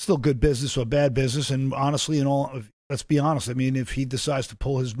It's still good business or bad business. And honestly, let's be honest. I mean, if he decides to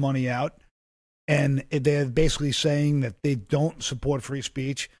pull his money out, and they're basically saying that they don't support free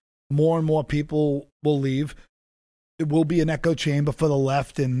speech, more and more people will leave. It will be an echo chamber for the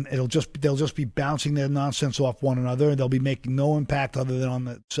left, and they'll just be bouncing their nonsense off one another, and they'll be making no impact other than on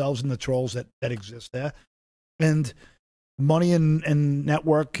themselves and the trolls that exist there. And money and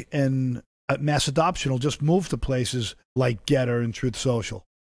network and mass adoption will just move to places like Getter and Truth Social.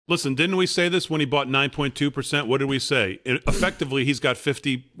 listen, didn't we say this when he bought 9.2%? What did we say? Effectively, he's got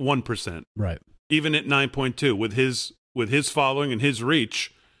 51%. Right. Even at 9.2, with his following and his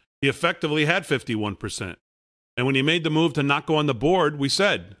reach, he effectively had 51%. And when he made the move to not go on the board, we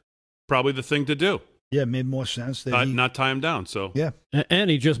said probably the thing to do. Yeah, it made more sense. Not tie him down. So yeah, and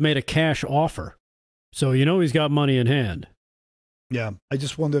he just made a cash offer, so he's got money in hand. Yeah, I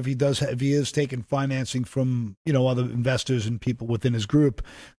just wonder if he is taking financing from other investors and people within his group.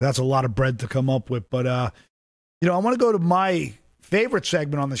 That's a lot of bread to come up with. But I want to go to my favorite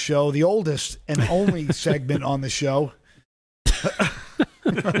segment on the show, the oldest and only segment on the show.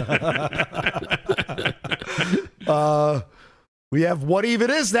 We have What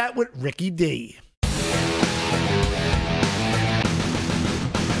Even Is That with Ricky D.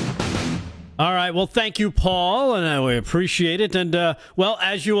 All right. Well, thank you, Paul, and we appreciate it. And,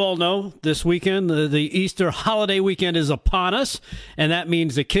 as you all know, this weekend, the Easter holiday weekend is upon us, and that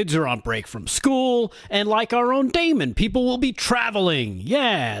means the kids are on break from school. And like our own Damon, people will be traveling.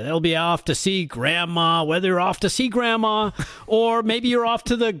 Yeah, they'll be off to see Grandma, whether you're off to see Grandma or maybe you're off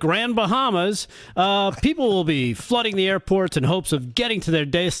to the Grand Bahamas. People will be flooding the airports in hopes of getting to their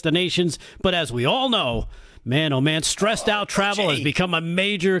destinations. But as we all know, man, oh man, stressed out travel has become a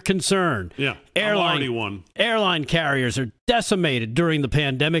major concern. Yeah, I'm already one. Airline carriers are decimated during the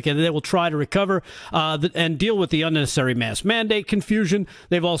pandemic, and they will try to recover and deal with the unnecessary mask mandate confusion.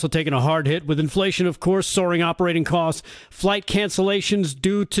 They've also taken a hard hit with inflation, of course, soaring operating costs, flight cancellations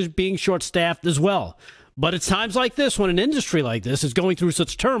due to being short-staffed as well. But it's times like this, when an industry like this is going through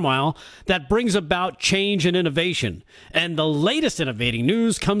such turmoil, that brings about change and innovation. And the latest innovating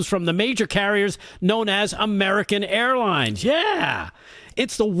news comes from the major carriers known as American Airlines. Yeah!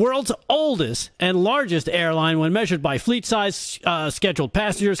 It's the world's oldest and largest airline when measured by fleet size, scheduled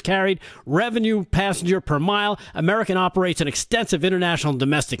passengers carried, revenue passenger per mile. American operates an extensive international and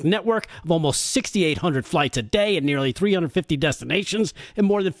domestic network of almost 6,800 flights a day and nearly 350 destinations in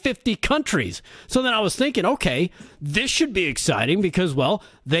more than 50 countries. So then I was thinking, okay, this should be exciting because, well,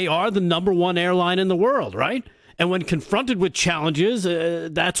 they are the number one airline in the world, right? And when confronted with challenges,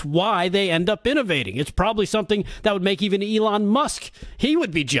 that's why they end up innovating. It's probably something that would make even Elon Musk, he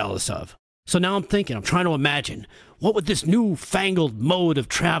would be jealous of. So now I'm trying to imagine, what would this newfangled mode of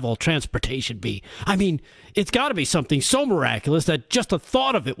transportation be? I mean, it's got to be something so miraculous that just the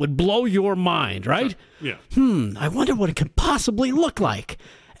thought of it would blow your mind, right? Yeah. I wonder what it could possibly look like.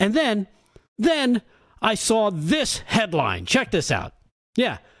 And then I saw this headline. Check this out.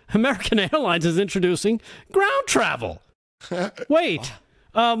 Yeah. American Airlines is introducing ground travel. Wait,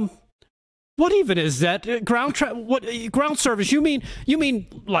 what even is that? Ground service? You mean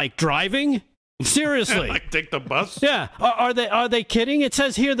like driving? Seriously? Like take the bus? Yeah. Are they kidding? It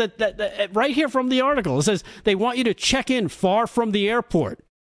says here that right here from the article, it says they want you to check in far from the airport.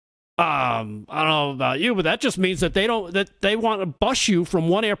 I don't know about you, but that just means that they want to bus you from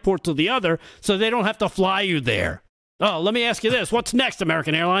one airport to the other, so they don't have to fly you there. Oh, let me ask you this. What's next,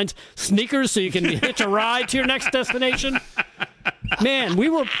 American Airlines? Sneakers so you can hitch a ride to your next destination? Man, we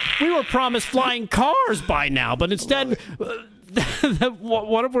were promised flying cars by now, but instead,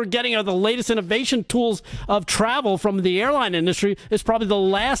 what we're getting are the latest innovation tools of travel from the airline industry is probably the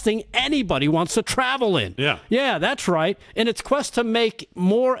last thing anybody wants to travel in. Yeah, that's right. In its quest to make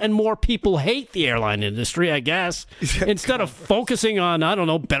more and more people hate the airline industry, I guess, instead of focusing on, I don't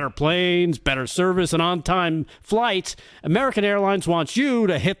know, better planes, better service, and on-time flights, American Airlines wants you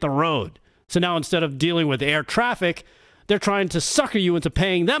to hit the road. So now instead of dealing with air traffic, they're trying to sucker you into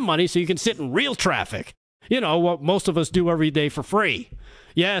paying them money so you can sit in real traffic. What most of us do every day for free.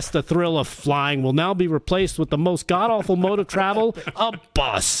 Yes, the thrill of flying will now be replaced with the most god-awful mode of travel, a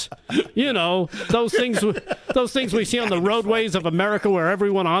bus. Those things we see on the roadways of America where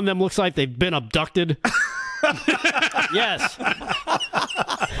everyone on them looks like they've been abducted. Yes.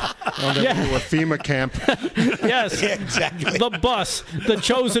 To a FEMA camp. Yes, Yeah, exactly. The bus, the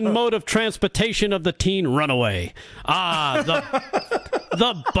chosen mode of transportation of the teen runaway.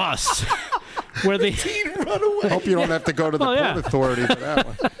 The bus. Where the teen runaway. Hope you don't have to go to the port authority for that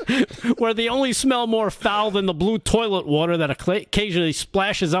one. Where they only smell more foul than the blue toilet water that occasionally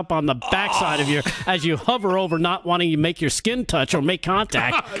splashes up on the backside of you as you hover over, not wanting to make your skin touch or make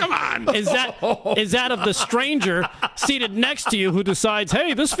contact. Come on. Is that of the stranger seated next to you who decides,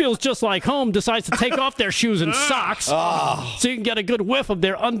 hey, this feels just like home, decides to take off their shoes and socks so you can get a good whiff of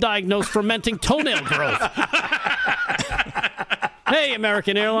their undiagnosed fermenting toenail growth. Hey,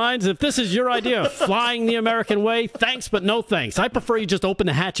 American Airlines, if this is your idea of flying the American way, thanks, but no thanks. I prefer you just open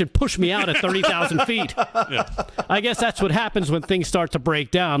the hatch and push me out at 30,000 feet. Yeah. I guess that's what happens when things start to break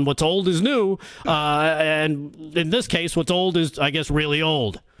down. What's old is new, and in this case, what's old is, I guess, really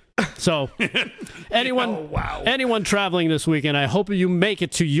old. So, anyone traveling this weekend, I hope you make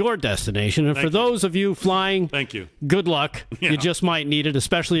it to your destination. And for those of you flying, thank you. Good luck. Yeah. You just might need it,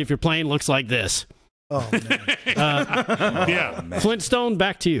 especially if your plane looks like this. Oh, man. Yeah. Flintstone,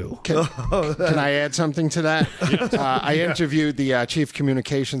 back to you. Can I add something to that? Yes. I interviewed the chief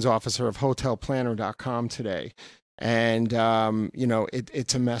communications officer of HotelPlanner.com today. And,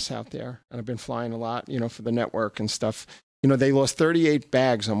 it's a mess out there. And I've been flying a lot, for the network and stuff. They lost 38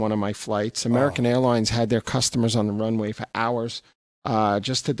 bags on one of my flights. American Airlines had their customers on the runway for hours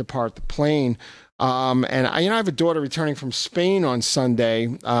just to depart the plane. And I have a daughter returning from Spain on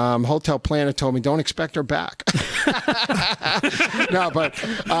Sunday. Hotel Planner told me, don't expect her back. No, but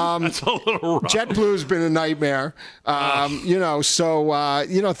that's a little rough. JetBlue's been a nightmare.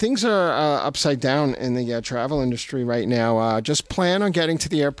 Things are upside down in the travel industry right now. Just plan on getting to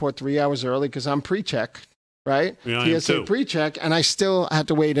the airport 3 hours early because I'm pre-check. Right? Yeah, TSA pre-check, and I still had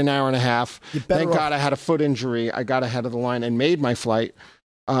to wait an hour and a half. Thank God I had a foot injury. I got ahead of the line and made my flight.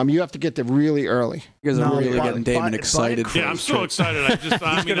 You have to get there really early. You guys are really getting Damon excited. Yeah, I'm so excited. He's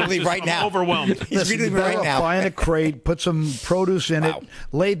going to leave right now. I'm overwhelmed. He's leaving right now. Buy in a crate, put some produce in it,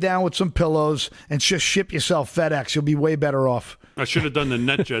 lay down with some pillows, and just ship yourself FedEx. You'll be way better off. I should have done the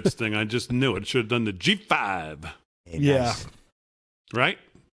NetJets thing. I just knew it. Should have done the G5. Yeah. Right?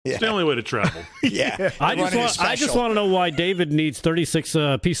 Yeah. It's the only way to travel. Yeah. I just want to know why David needs 36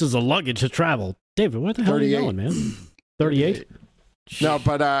 pieces of luggage to travel. David, where the hell are you going, man? 38? No,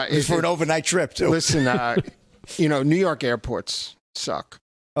 but it's for an overnight trip, too. Listen, New York airports suck.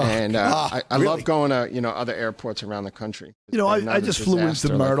 And I really? love going to, other airports around the country. I just flew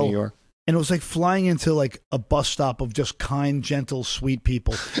into Myrtle. New York. And it was like flying into like a bus stop of just kind, gentle, sweet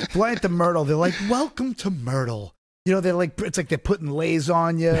people. Flying to Myrtle, they're like, welcome to Myrtle. They're like, it's like they're putting lays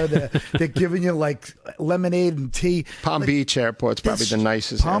on you. They're giving you like lemonade and tea. Palm Beach Airport's probably the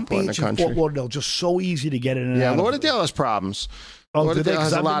nicest airport in the country. Fort Lauderdale, just so easy to get in and out. Yeah, Lauderdale has problems. Oh, Lauderdale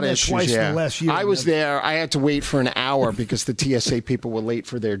has a lot of issues. Twice in the last year. I was there. I had to wait for an hour because the TSA people were late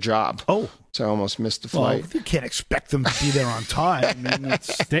for their job. Oh. So I almost missed the flight. Well, you can't expect them to be there on time. I mean,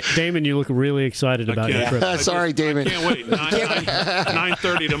 Damon, you look really excited about your trip. Sorry, Damon. I can't wait.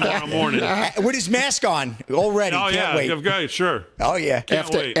 9:30 tomorrow morning. With his mask on already. Oh, can't wait. Okay, sure. Oh, yeah.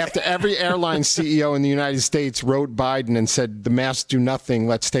 After every airline CEO in the United States wrote Biden and said, the masks do nothing,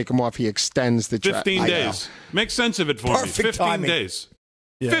 let's take them off, he extends the trip. 15 days. Make sense of it for Perfect me. 15 timing. days.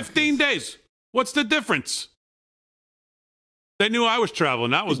 Yeah. 15 days. What's the difference? They knew I was traveling.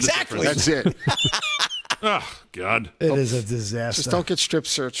 That was Exactly. the difference. That's it. Oh, God. it is a disaster. Just don't get strip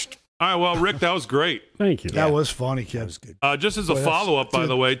searched. All right, well, Rick, that was great. Thank you. That was funny, kid. That was good. Just as a follow-up, by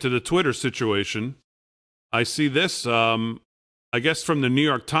the way, to the Twitter situation, I see this, I guess, from the New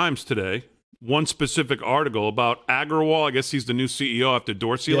York Times today. One specific article about Agrawal. I guess he's the new CEO after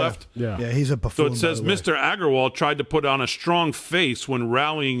Dorsey left. Yeah, he's a buffoon. So it says Mr. Agrawal tried to put on a strong face when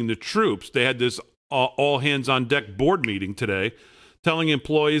rallying the troops. They had this all-hands-on-deck board meeting today, telling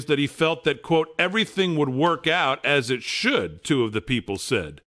employees that he felt that, quote, everything would work out as it should, two of the people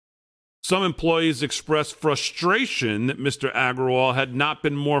said. Some employees expressed frustration that Mr. Agrawal had not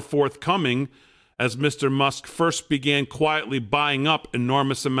been more forthcoming as Mr. Musk first began quietly buying up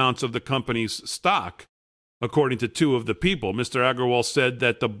enormous amounts of the company's stock. According to two of the people, Mr. Agrawal said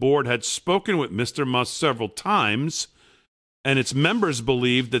that the board had spoken with Mr. Musk several times, and its members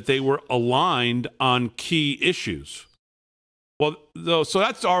believed that they were aligned on key issues. Well, so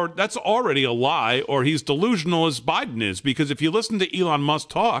that's already a lie, or he's delusional as Biden is, because if you listen to Elon Musk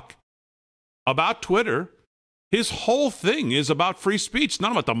talk about Twitter, his whole thing is about free speech,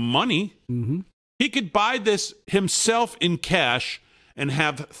 not about the money. Mm-hmm. He could buy this himself in cash and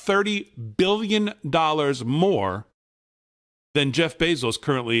have $30 billion more than Jeff Bezos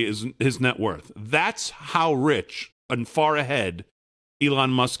currently is his net worth. That's how rich and far ahead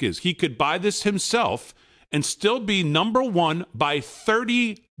Elon Musk is. He could buy this himself and still be number one by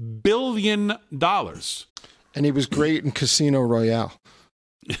 $30 billion. And he was great in Casino Royale.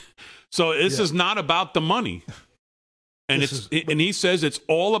 So this is not about the money. And and he says it's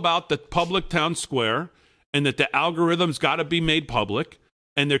all about the public town square and that the algorithm's got to be made public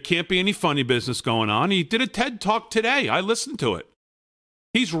and there can't be any funny business going on. He did a TED Talk today. I listened to it.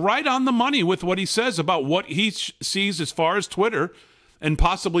 He's right on the money with what he says about what he sees as far as Twitter and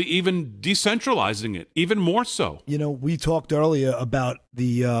possibly even decentralizing it, even more so. You know, we talked earlier about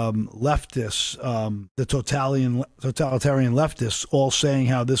the leftists, the totalitarian leftists, all saying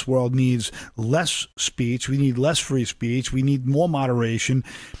how this world needs less speech, we need less free speech, we need more moderation.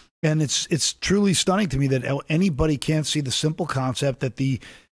 And it's truly stunning to me that anybody can't see the simple concept that the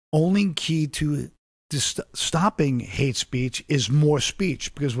only key to stopping hate speech is more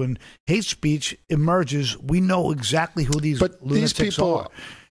speech, because when hate speech emerges, we know exactly who these lunatics people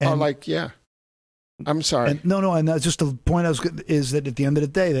are like, I'm sorry. And that's just the point is that at the end of the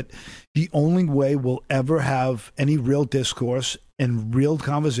day, that the only way we'll ever have any real discourse and real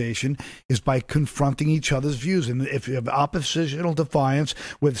conversation is by confronting each other's views. And if you have oppositional defiance,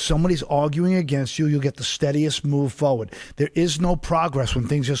 where somebody's arguing against you, you'll get the steadiest move forward. There is no progress when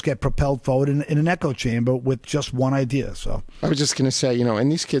things just get propelled forward in an echo chamber with just one idea. So I was just going to say,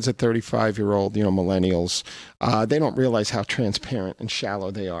 and these kids are 35-year-old, millennials, they don't realize how transparent and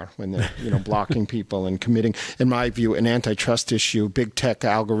shallow they are when they're, blocking people and committing, in my view, an antitrust issue, big tech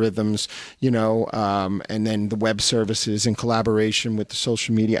algorithms, and then the web services in collaboration with the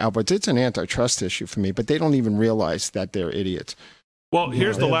social media outlets. It's an antitrust issue for me, but they don't even realize that they're idiots. Well,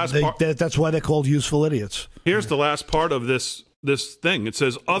 here's the last part. That's why they're called useful idiots. Here's the last part of this thing. It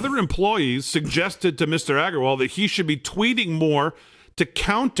says, other employees suggested to Mr. Agarwal that he should be tweeting more to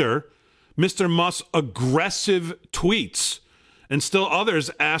counter Mr. Musk's aggressive tweets. And still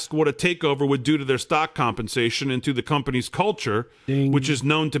others asked what a takeover would do to their stock compensation and to the company's culture, which is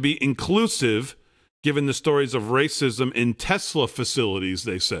known to be inclusive, given the stories of racism in Tesla facilities,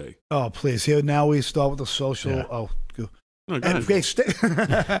 they say. Oh, please. Here, now we start with the social. Yeah. Oh, good. No, go ahead.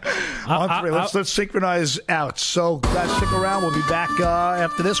 Let's synchronize out. So, guys, stick around. We'll be back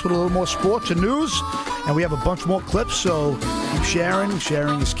after this with a little more sports and news. And we have a bunch more clips, so keep sharing.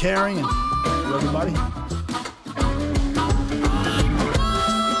 Sharing is caring. And thank you, everybody.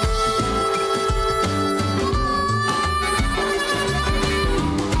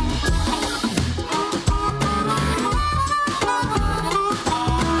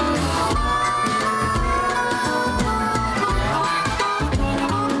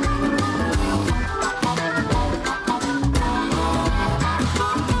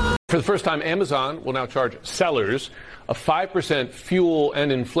 For the first time, Amazon will now charge sellers a 5% fuel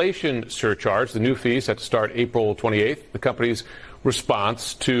and inflation surcharge. The new fee is set to start April 28th. The company's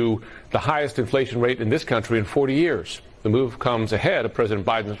response to the highest inflation rate in this country in 40 years. The move comes ahead of President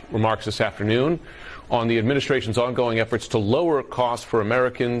Biden's remarks this afternoon on the administration's ongoing efforts to lower costs for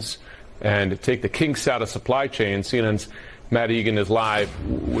Americans and take the kinks out of supply chain. CNN's Matt Egan is live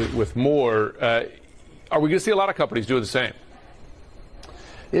with more. Are we going to see a lot of companies do the same?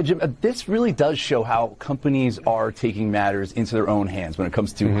 Yeah, Jim, this really does show how companies are taking matters into their own hands when it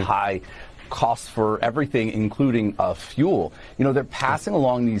comes to high costs for everything, including fuel. They're passing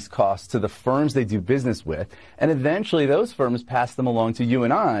along these costs to the firms they do business with, and eventually those firms pass them along to you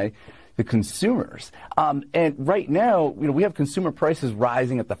and I, the consumers. And right now, we have consumer prices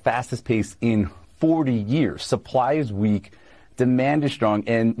rising at the fastest pace in 40 years. Supply is weak. Demand is strong,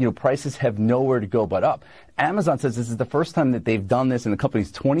 and prices have nowhere to go but up. Amazon says this is the first time that they've done this in the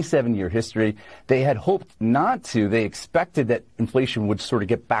company's 27-year history. They had hoped not to. They expected that inflation would sort of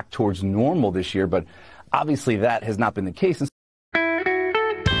get back towards normal this year, but obviously that has not been the case.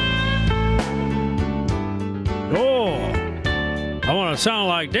 Oh, I want to sound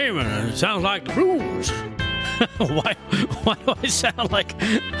like Damon. It sounds like the blues. Why do I sound like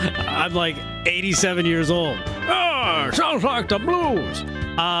I'm like 87 years old? Sounds like the blues.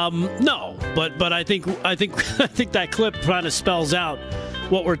 No, but I think that clip kind of spells out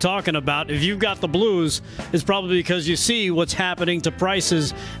what we're talking about. If you've got the blues, it's probably because you see what's happening to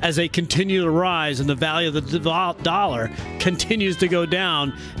prices as they continue to rise and the value of the dollar continues to go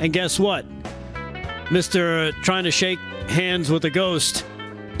down. And guess what? Mr. trying to shake hands with a ghost,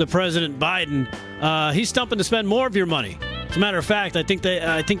 the President Biden, he's stumping to spend more of your money. As a matter of fact, I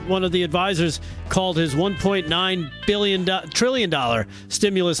think one of the advisors called his $1.9 trillion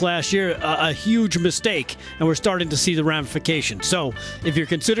stimulus last year a huge mistake, and we're starting to see the ramifications. So if you're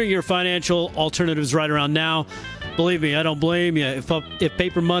considering your financial alternatives right around now, Believe me, I don't blame you. If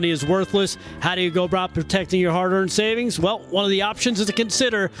paper money is worthless, how do you go about protecting your hard-earned savings? Well, one of the options to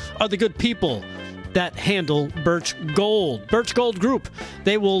consider are the good people that handle Birch Gold. Birch Gold Group,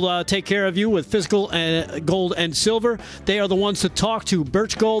 they will take care of you with physical gold and silver. They are the ones to talk to.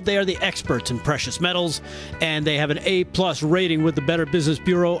 Birch Gold, they are the experts in precious metals, and they have an A-plus rating with the Better Business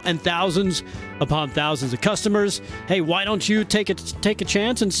Bureau and thousands upon thousands of customers. Hey, why don't you take a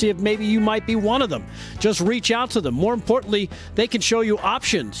chance and see if maybe you might be one of them? Just reach out to them. More importantly, they can show you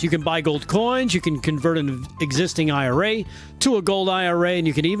options. You can buy gold coins, you can convert an existing IRA to a gold IRA, and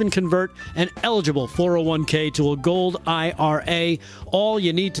you can even convert an eligible 401k to a gold IRA. All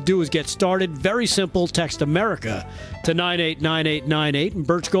you need to do is get started. Very simple. Text America to 989898, and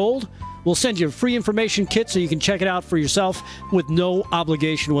Birch Gold will send you a free information kit so you can check it out for yourself with no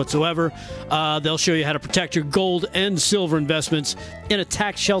obligation whatsoever. They'll show you how to protect your gold and silver investments in a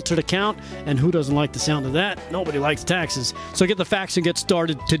tax-sheltered account. And who doesn't like the sound of that? Nobody likes taxes. So get the facts and get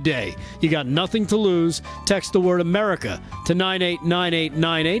started today. You got nothing to lose. Text the word America to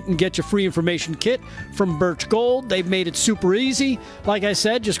 989898 and get your free information kit from Birch Gold. They've made it super easy. Like I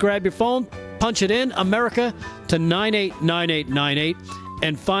said, just grab your phone, punch it in, America to 989898.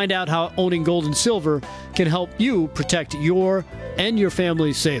 and find out how owning gold and silver can help you protect your and your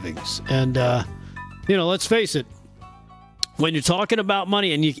family's savings. And, let's face it, when you're talking about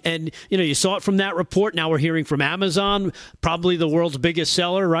money and you saw it from that report. Now we're hearing from Amazon, probably the world's biggest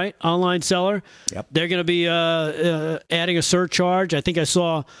seller, right? Online seller. Yep. They're going to be adding a surcharge. I think I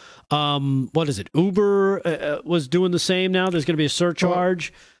saw, Uber was doing the same now. There's going to be a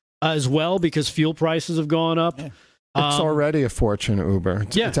surcharge as well because fuel prices have gone up. Yeah. It's already a fortune, Uber.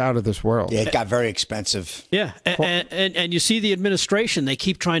 It's out of this world. Yeah, it got very expensive. Yeah, and you see the administration, they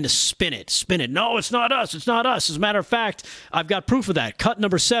keep trying to spin it. No, it's not us. It's not us. As a matter of fact, I've got proof of that. Cut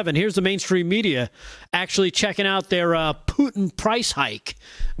number 7. Here's the mainstream media actually checking out their Putin price hike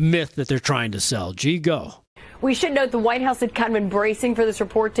myth that they're trying to sell. Go. We should note the White House had kind of been bracing for this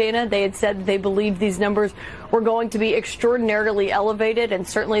report, Dana. They had said that they believed these numbers were going to be extraordinarily elevated, and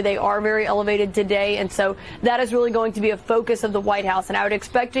certainly they are very elevated today. And so that is really going to be a focus of the White House. And I would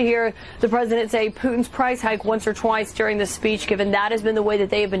expect to hear the president say Putin's price hike once or twice during this speech, given that has been the way that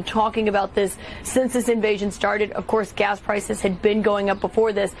they have been talking about this since this invasion started. Of course, gas prices had been going up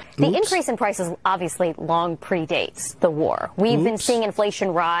before this. The increase in prices obviously long predates the war. We've been seeing inflation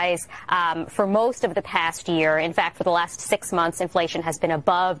rise for most of the past year. In fact, for the last 6 months, inflation has been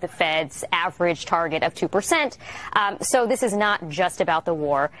above the Fed's average target of 2%. So this is not just about the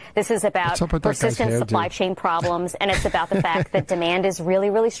war. This is about persistent supply chain problems, and it's about the fact that demand is really,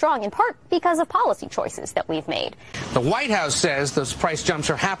 really strong, in part because of policy choices that we've made. The White House says those price jumps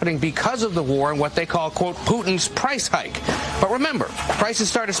are happening because of the war and what they call, quote, Putin's price hike. But remember, prices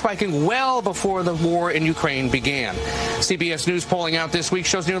started spiking well before the war in Ukraine began. CBS News polling out this week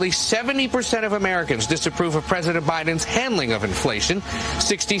shows nearly 70% of Americans disapprove of President Biden's handling of inflation.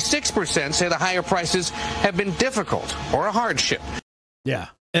 66% say the higher prices have been difficult or a hardship. Yeah.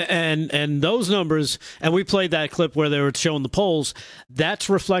 And those numbers, and we played that clip where they were showing the polls, that's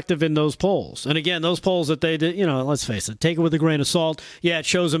reflective in those polls. And again, those polls that they did, let's face it, take it with a grain of salt. Yeah, it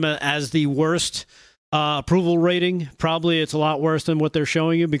shows them as the worst approval rating. Probably it's a lot worse than what they're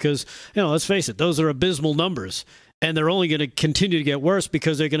showing you because, let's face it, those are abysmal numbers. And they're only going to continue to get worse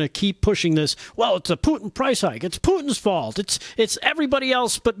because they're going to keep pushing this. Well, it's a Putin price hike. It's Putin's fault. It's everybody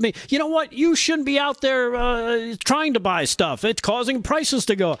else but me. You know what? You shouldn't be out there trying to buy stuff. It's causing prices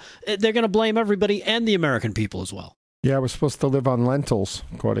to go. They're going to blame everybody and the American people as well. Yeah, we're supposed to live on lentils,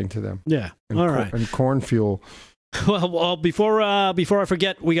 according to them. Yeah. All right. And corn fuel. Well, before I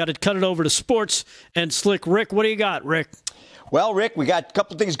forget, we got to cut it over to sports and Slick Rick. What do you got, Rick? Well, Rick, we got a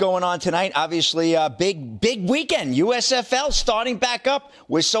couple things going on tonight. Obviously, big weekend. USFL starting back up.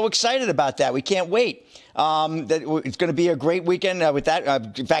 We're so excited about that. We can't wait. It's going to be a great weekend with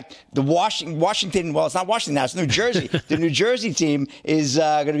that. In fact, the Washington, well, it's not Washington now, it's New Jersey. The New Jersey team is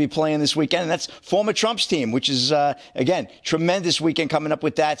going to be playing this weekend, and that's former Trump's team, which is, again, tremendous weekend coming up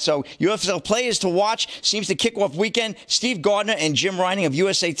with that. So USFL players to watch. Seems to kick off weekend. Steve Gardner and Jim Reining of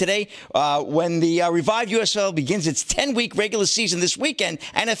USA Today. When the revived USFL begins its 10-week regular season this weekend,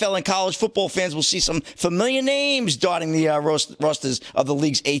 NFL and college football fans will see some familiar names dotting the rosters of the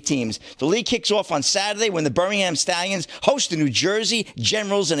league's 8 teams. The league kicks off on Saturday when the Birmingham Stallions host the New Jersey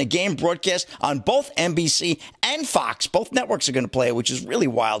Generals in a game broadcast on both NBC and Fox. Both networks are going to play it, which is really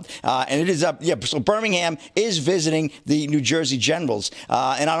wild. And it is so Birmingham is visiting the New Jersey Generals.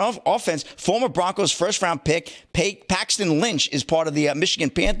 And on offense, former Broncos first-round pick Paxton Lynch is part of the Michigan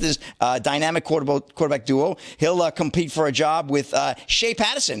Panthers dynamic quarterback duo. He'll compete for a job with Shea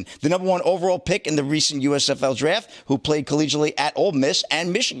Patterson, the number 1 overall pick in the recent USFL draft, who played collegiately at Ole Miss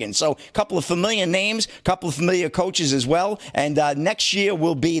and Michigan. So a couple of familiar names, a couple of familiar coaches as well. And next year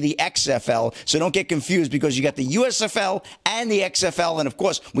will be the XFL. So don't get confused, because you got the USFL and the XFL. And, of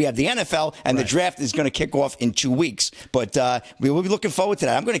course, we have the NFL, and the draft is going to kick off in 2 weeks. But we will be looking forward to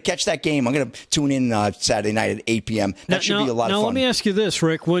that. I'm going to catch that game. I'm going to tune in Saturday night at 8 p.m. That should be a lot of fun. Now, let me ask you this,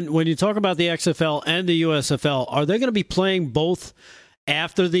 Rick. When you talk about the XFL and the USFL, are they going to be playing both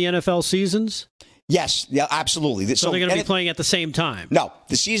after the NFL seasons? Yes, yeah, absolutely. So they're going to be playing at the same time? No.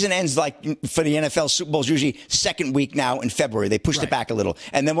 The season ends, like, for the NFL Super Bowl's usually second week now in February. They pushed it back a little.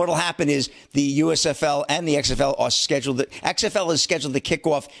 And then what will happen is the USFL and the XFL are scheduled. XFL is scheduled to kick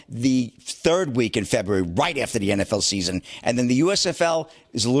off the third week in February, right after the NFL season. And then the USFL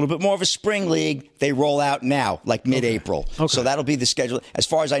is a little bit more of a spring league. They roll out now, like mid-April. Okay. So that'll be the schedule. As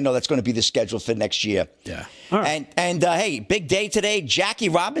far as I know, that's going to be the schedule for next year. Yeah. Right. And hey, big day today, Jackie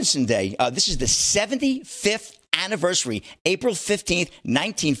Robinson Day. This is the 75th anniversary, April 15th,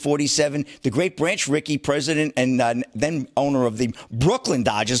 1947. The great Branch Rickey, president and then owner of the Brooklyn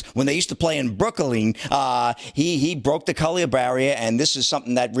Dodgers, when they used to play in Brooklyn, he broke the color barrier, and this is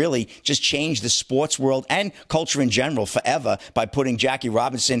something that really just changed the sports world and culture in general forever by putting Jackie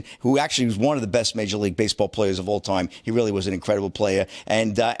Robinson, who actually was one of the best Major League Baseball players of all time. He really was an incredible player.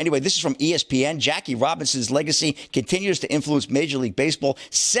 And anyway, this is from ESPN. Jackie Robinson's legacy continues to influence Major League Baseball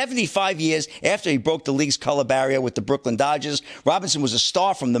 75 years after he broke the league's color barrier with the Brooklyn Dodgers. Robinson was a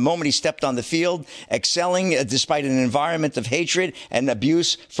star from the moment he stepped on the field, excelling despite an environment of hatred and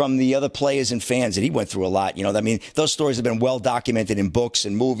abuse from the other players and fans. And he went through a lot. You know, I mean, those stories have been well documented in books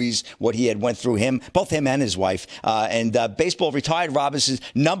and movies, what he had went through, both him and his wife. And baseball retired Robinson's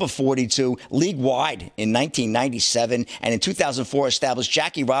number 42 league-wide in 1997, and in 2004 established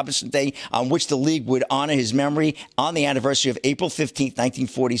Jackie Robinson Day, on which the league would honor his memory on the anniversary of April 15th,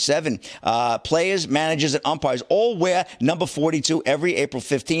 1947. Players, managers, and umpires all wear number 42 every April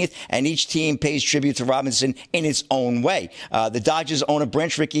 15th, and each team pays tribute to Robinson in its own way. The Dodgers owner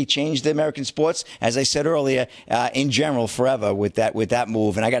Branch Rickey changed the American sports, as I said earlier, in general forever with that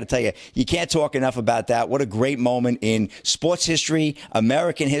move. And I got to tell you, you can't talk enough about that. What a great moment in sports history,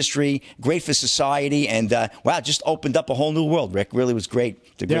 American history, great for society, and wow, just opened up a whole new world. Rick, really was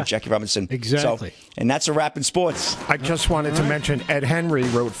great. The great Jackie Robinson. Exactly. So, and that's a wrap in sports. I just wanted to mention Ed Henry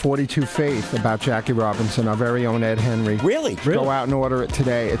wrote 42 Faith about Jackie Robinson, our very own Ed Henry. Really? Go out and order it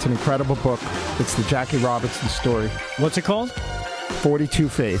today. It's an incredible book. It's the Jackie Robinson story. What's it called? 42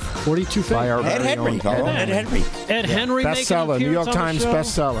 Faith. 42 Faith. By our Ed Henry. Ed Henry. Ed Henry. Bestseller. New York Times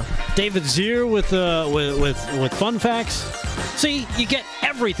bestseller. David Zier with fun facts. See, you get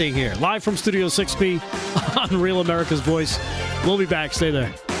everything here. Live from Studio 6B on Real America's Voice. We'll be back. Stay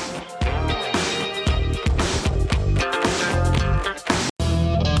there.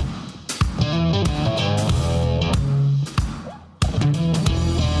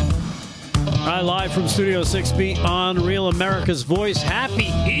 Live from Studio 6B on Real America's Voice. Happy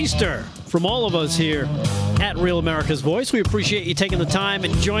Easter from all of us here at Real America's Voice. We appreciate you taking the time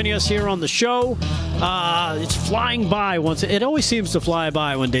and joining us here on the show. It's flying by once. It always seems to fly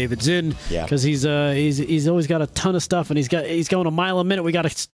by when David's in, because he's always got a ton of stuff, and he's going a mile a minute. We got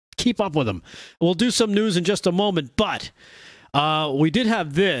to keep up with him. We'll do some news in just a moment, but we did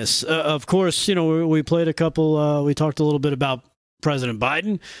have this. Of course, you know, we played a couple. We talked a little bit about President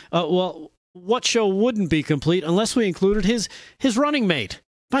Biden. What show wouldn't be complete unless we included his running mate,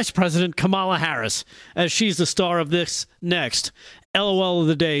 Vice President Kamala Harris, as she's the star of this next. LOL of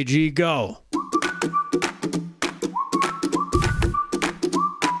the day, G, go.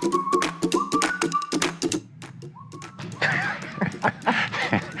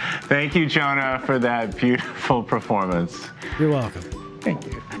 Thank you, Jonah, for that beautiful performance. You're welcome. Thank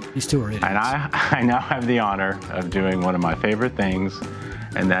you. These two are idiots. And I now have the honor of doing one of my favorite things,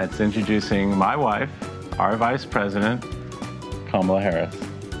 and that's introducing my wife, our Vice President, Kamala Harris.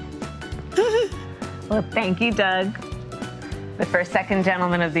 Well, thank you, Doug, the first second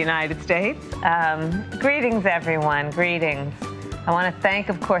gentleman of the United States. Greetings, everyone. Greetings. I want to thank,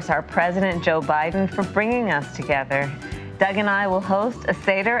 of course, our President, Joe Biden, for bringing us together. Doug and I will host a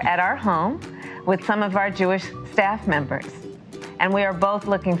Seder at our home with some of our Jewish staff members, and we are both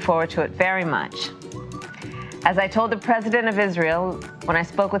looking forward to it very much. As I told the President of Israel when I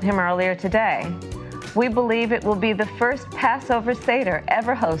spoke with him earlier today, we believe it will be the first Passover Seder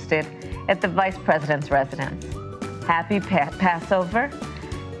ever hosted at the Vice President's residence. Happy Passover.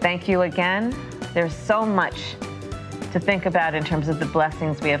 Thank you again. There's so much to think about in terms of the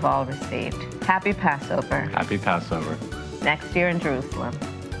blessings we have all received. Happy Passover. Happy Passover. Next year in Jerusalem.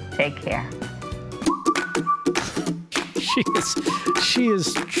 Take care. She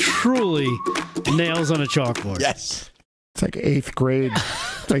is truly nails on a chalkboard. Yes. It's like 8th grade.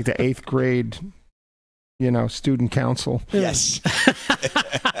 It's like the 8th grade, student council. Yes.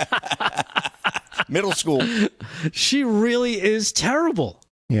 Middle school. She really is terrible.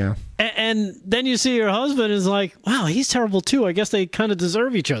 Yeah. And then you see her husband is like, wow, he's terrible too. I guess they kind of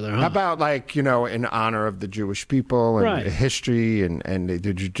deserve each other, huh? How about in honor of the Jewish people and history and the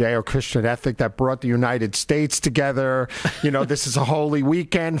Judeo-Christian ethic that brought the United States together? This is a holy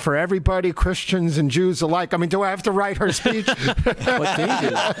weekend for everybody, Christians and Jews alike. I mean, do I have to write her speech?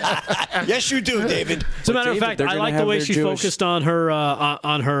 Yes, you do, David. As a matter of fact, I like the way she focused on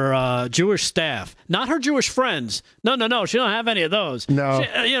her Jewish staff, not her Jewish friends. No, she don't have any of those. No.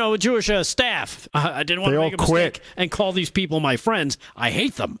 Jewish staff. I didn't want to make a mistake and call these people my friends. I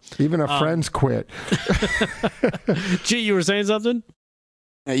hate them. Even her friends quit. Gee, you were saying something?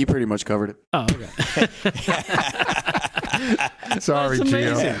 Yeah, you pretty much covered it. Oh, okay. Sorry,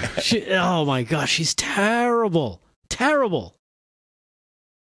 Gio. Oh, my gosh. She's terrible. Terrible.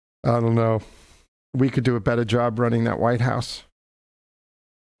 I don't know. We could do a better job running that White House.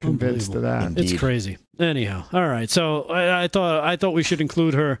 Convinced of that. It's crazy. Anyhow, all right. So I thought we should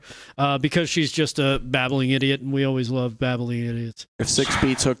include her because she's just a babbling idiot, and we always love babbling idiots. If 6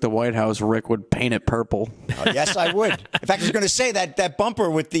 feet took the White House, Rick would paint it purple. Yes, I would. In fact, I was going to say that bumper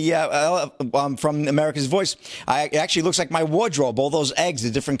with the from America's Voice. It actually looks like my wardrobe. All those eggs,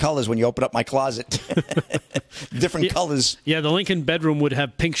 the different colors when you open up my closet. Different colors. Yeah, the Lincoln bedroom would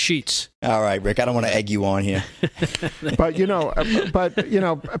have pink sheets. All right, Rick. I don't want to egg you on here. But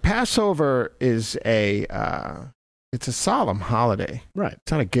Passover is it's a solemn holiday. Right.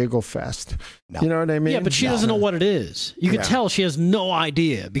 It's not a giggle fest. No. You know what I mean? Yeah, but she doesn't know what it is. You can tell she has no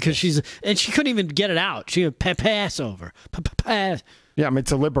idea because she couldn't even get it out. She Passover. Yeah, I mean,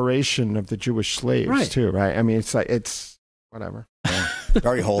 it's a liberation of the Jewish slaves too, right? I mean, it's whatever.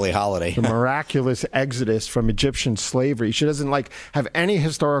 Very holy holiday. The miraculous exodus from Egyptian slavery. She doesn't have any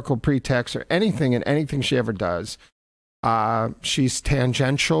historical pretext or anything in anything she ever does. She's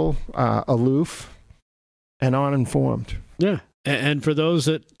tangential, aloof, and uninformed. Yeah. And for those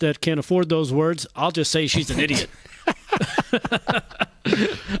that can't afford those words, I'll just say she's an idiot.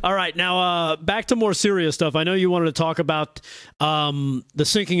 All right. Now, back to more serious stuff. I know you wanted to talk about the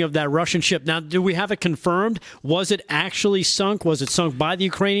sinking of that Russian ship. Now, do we have it confirmed? Was it actually sunk? Was it sunk by the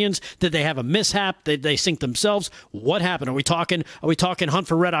Ukrainians? Did they have a mishap? Did they sink themselves? What happened? Are we talking Hunt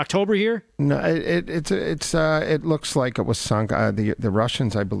for Red October here? No, it looks like it was sunk. The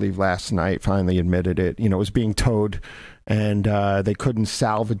Russians, I believe, last night finally admitted it. It was being towed, and they couldn't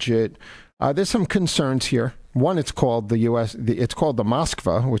salvage it. There's some concerns here. One, it's called the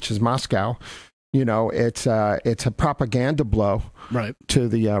Moskva, which is Moscow. It's a propaganda blow to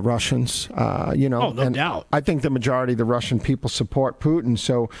the Russians. No doubt. I think the majority of the Russian people support Putin.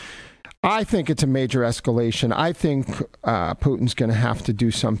 So I think it's a major escalation. I think Putin's going to have to do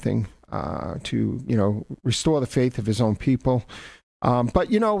something to restore the faith of his own people. But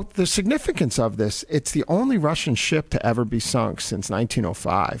the significance of this, it's the only Russian ship to ever be sunk since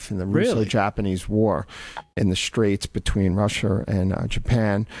 1905 in the Russo-Japanese War in the Straits between Russia and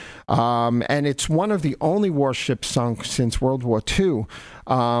Japan. And it's one of the only warships sunk since World War II.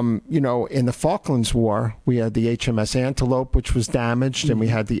 In the Falklands War, we had the HMS Antelope, which was damaged, and we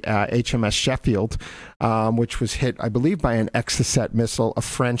had the HMS Sheffield, which was hit, I believe, by an Exocet missile, a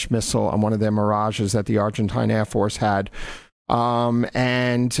French missile on one of their Mirages that the Argentine Air Force had. Also,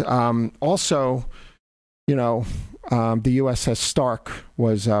 the USS Stark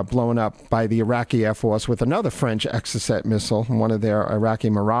was blown up by the Iraqi Air Force with another French Exocet missile, one of their Iraqi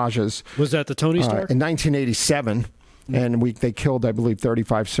Mirages. Was that the Tony Stark? In 1987. And they killed, I believe,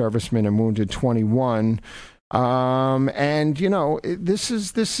 35 servicemen and wounded 21. This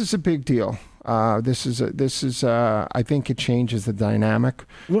is a big deal. This is I think it changes the dynamic.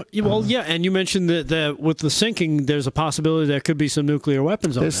 Well, yeah, and you mentioned that with the sinking, there's a possibility there could be some nuclear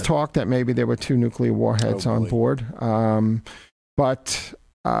weapons on There's talk that maybe there were 2 nuclear warheads on board.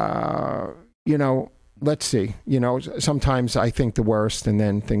 Let's see. Sometimes I think the worst, and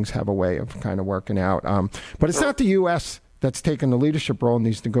then things have a way of kind of working out. But it's not the U.S. that's taken the leadership role in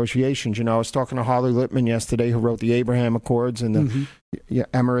these negotiations. I was talking to Harley Littman yesterday, who wrote the Abraham Accords and the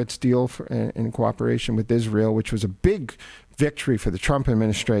Emirates deal in cooperation with Israel, which was a big victory for the Trump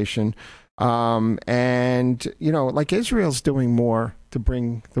administration. Israel's doing more to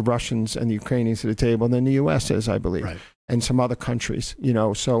bring the Russians and the Ukrainians to the table than the U.S. is, I believe, and some other countries.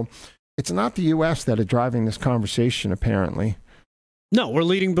 So it's not the U.S. that are driving this conversation, apparently. No, we're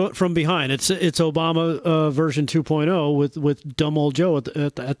leading from behind. It's Obama version 2.0 with dumb old Joe at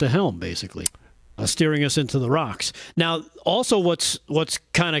the helm, basically, steering us into the rocks. Now, also, what's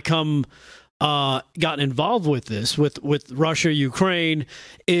kind of gotten involved with this, with Russia, Ukraine,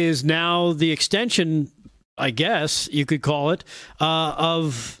 is now the extension, I guess you could call it,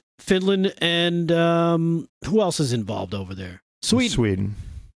 of Finland and who else is involved over there? Sweden.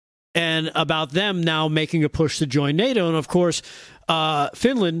 And about them now making a push to join NATO. And, of course,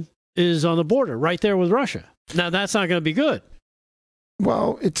 Finland is on the border right there with Russia. Now, that's not going to be good.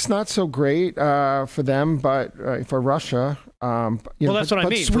 Well, it's not so great for them, but for Russia. That's what I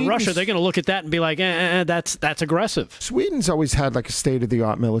mean. For Russia, they're going to look at that and be like, that's aggressive. Sweden's always had like a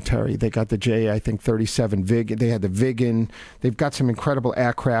state-of-the-art military. They got the J-37 Viggen. They had the Viggen. They've got some incredible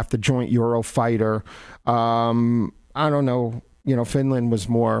aircraft, the Joint Eurofighter. I don't know. Finland was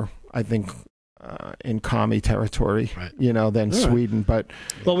more, I think, in commie territory, than Sweden. But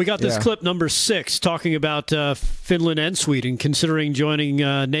we got this clip number 6 talking about Finland and Sweden considering joining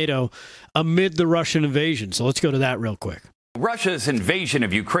NATO amid the Russian invasion. So let's go to that real quick. Russia's invasion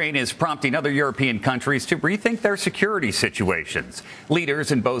of Ukraine is prompting other European countries to rethink their security situations.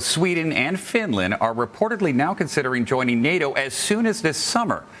 Leaders in both Sweden and Finland are reportedly now considering joining NATO as soon as this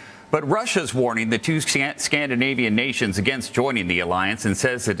summer. But Russia's warning the two Scandinavian nations against joining the alliance and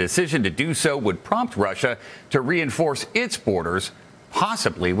says the decision to do so would prompt Russia to reinforce its borders,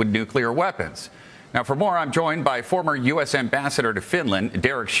 possibly with nuclear weapons. Now, for more, I'm joined by former U.S. Ambassador to Finland,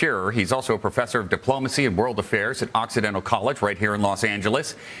 Derek Shearer. He's also a professor of diplomacy and world affairs at Occidental College right here in Los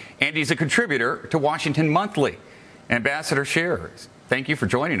Angeles. And he's a contributor to Washington Monthly. Ambassador Shearer, thank you for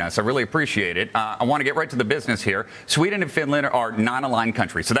joining us. I really appreciate it. I want to get right to the business here. Sweden and Finland are non-aligned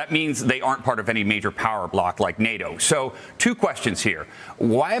countries, so that means they aren't part of any major power bloc like NATO. So 2 questions here.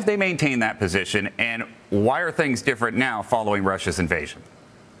 Why have they maintained that position, and why are things different now following Russia's invasion?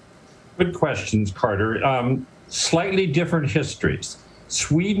 Good questions, Carter. Slightly different histories.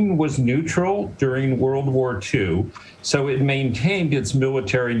 Sweden was neutral during World War II, so it maintained its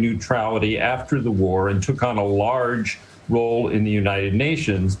military neutrality after the war and took on a large role in the United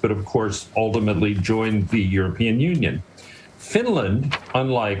Nations, but of course ultimately joined the European Union. Finland,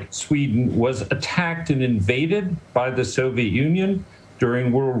 unlike Sweden, was attacked and invaded by the Soviet Union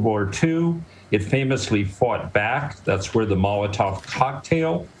during World War II. It famously fought back. That's where the Molotov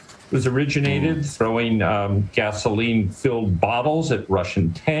cocktail was originated, throwing gasoline-filled bottles at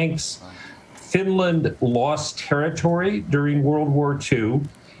Russian tanks. Finland lost territory during World War II.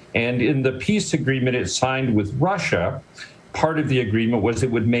 And in the peace agreement it signed with Russia, part of the agreement was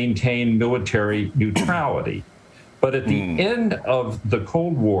it would maintain military neutrality. But at the end of the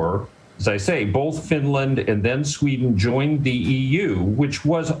Cold War, as I say, both Finland and then Sweden joined the EU, which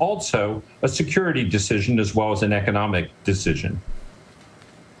was also a security decision as well as an economic decision.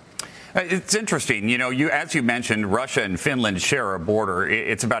 It's interesting. As you mentioned, Russia and Finland share a border.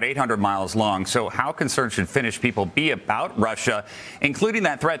 It's about 800 miles long. So how concerned should Finnish people be about Russia, including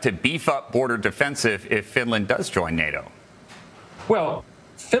that threat to beef up border defense if Finland does join NATO? Well,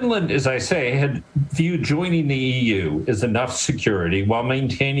 Finland, as I say, had viewed joining the EU as enough security while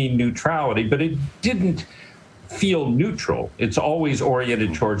maintaining neutrality, but it didn't feel neutral. It's always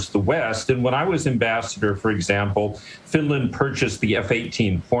oriented towards the West. And when I was ambassador, for example, Finland purchased the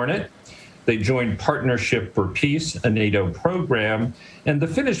F-18 Hornet. They joined Partnership for Peace, a NATO program, and the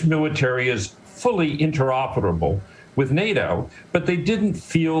Finnish military is fully interoperable with NATO, but they didn't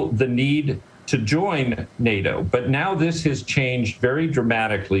feel the need to join NATO. But now this has changed very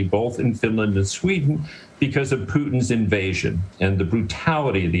dramatically, both in Finland and Sweden, because of Putin's invasion and the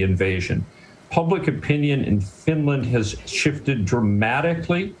brutality of the invasion. Public opinion in Finland has shifted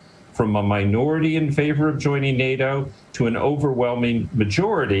dramatically from a minority in favor of joining NATO to an overwhelming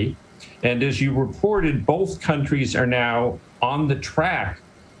majority. And as you reported, both countries are now on the track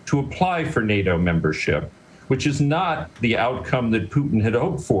to apply for NATO membership, which is not the outcome that Putin had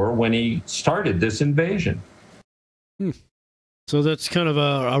hoped for when he started this invasion. So that's kind of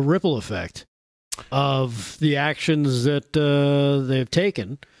a ripple effect of the actions that they've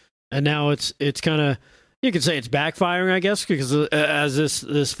taken. And now it's kind of, you could say it's backfiring, I guess, because as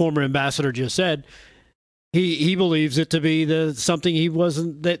this former ambassador just said, he believes it to be something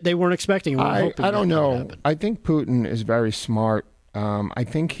that they weren't expecting. I don't know. I think Putin is very smart. I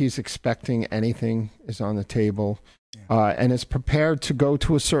think he's expecting anything is on the table, and is prepared to go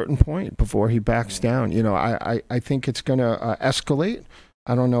to a certain point before he backs down. I think it's going to escalate.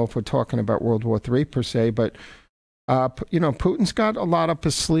 I don't know if we're talking about World War III per se, but Putin's got a lot up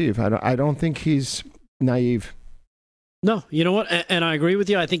his sleeve. I don't think he's naive. No, you know what? And I agree with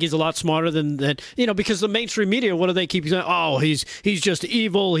you. I think he's a lot smarter than that. You know, because the mainstream media, what do they keep saying? Oh, he's just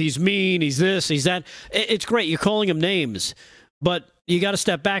evil. He's mean. He's this. He's that. It's great. You're calling him names, but you got to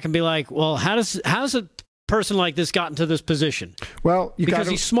step back and be like, well, how does a person like this got into this position? Well, because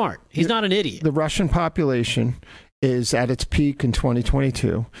he's smart. He's not an idiot. The Russian population is at its peak in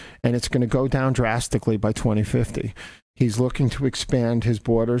 2022, and it's going to go down drastically by 2050. He's looking to expand his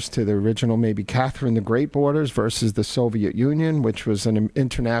borders to the original, maybe Catherine the Great borders versus the Soviet Union, which was an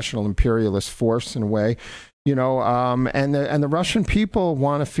international imperialist force in a way. You know, and the Russian people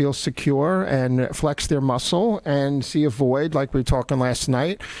want to feel secure and flex their muscle and see a void, like we were talking last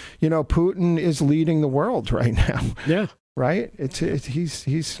night. You know, Putin is leading the world right now. Yeah. Right?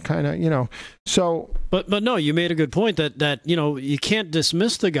 He's kind of, you know, so. But no, you made a good point that you know, you can't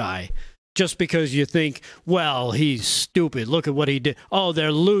dismiss the guy just because you think, well, he's stupid. Look at what he did. Oh,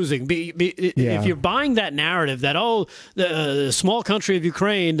 they're losing. If you're buying that narrative that, the small country of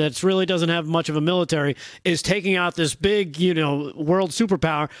Ukraine that really doesn't have much of a military is taking out this big, you know, world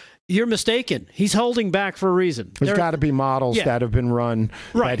superpower, you're mistaken. He's holding back for a reason. There's got to be models that have been run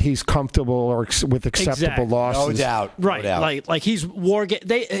that he's comfortable or with acceptable losses. No doubt. Right. No doubt. Like he's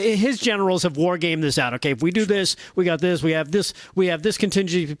his generals have war gamed this out. Okay, if we do this, we got this, we have this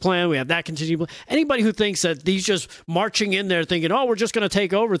contingency plan, we have that contingency plan. Anybody who thinks that he's just marching in there thinking, oh, we're just going to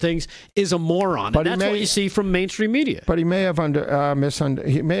take over things is a moron. And that's what you see from mainstream media. But he may have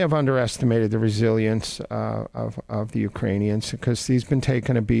underestimated the resilience of the Ukrainians because he's been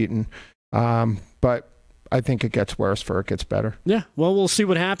taking a beating. But I think it gets worse before it gets better. Yeah, well, we'll see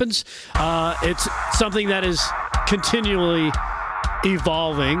what happens. It's something that is continually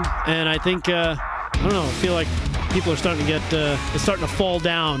evolving, and I think I don't know. I feel like people are starting to get it's starting to fall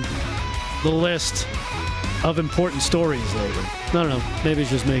down the list of important stories lately. I don't know. Maybe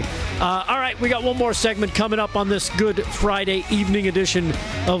it's just me. All right, we got one more segment coming up on this Good Friday evening edition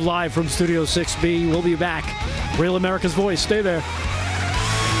of Live from Studio 6B. We'll be back. Real America's Voice. Stay there.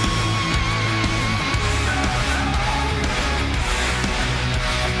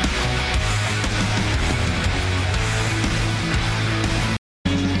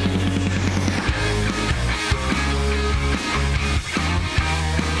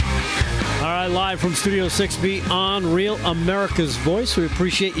 Live from Studio 6B on Real America's Voice. We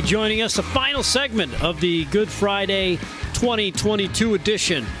appreciate you joining us. The final segment of the Good Friday 2022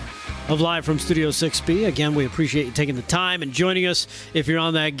 edition of Live from Studio 6B. Again, we appreciate you taking the time and joining us. If you're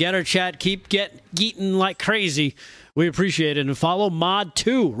on that Getter chat, keep geeting like crazy. We appreciate it. And follow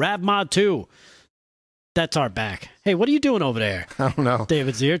Mod2, Rab Mod2. That's our back. Hey, what are you doing over there? I don't know.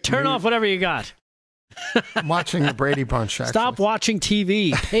 David's here. Turn off whatever you got. I'm watching the Brady Bunch, actually. Stop watching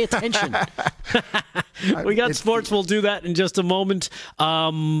TV. Pay attention. We got sports. We'll do that in just a moment.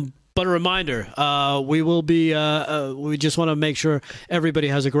 But a reminder, we will be, we just want to make sure everybody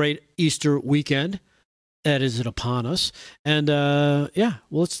has a great Easter weekend. That is upon us. And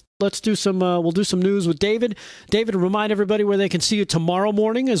let's do some, we'll do some news with David. David, remind everybody where they can see you tomorrow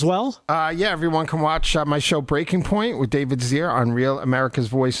morning as well. Everyone can watch my show Breaking Point with David Zier on Real America's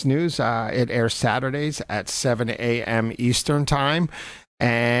Voice News. It airs Saturdays at 7 a.m. Eastern Time.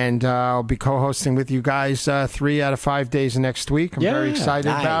 And I'll be co-hosting with you guys 3 out of 5 days next week. I'm very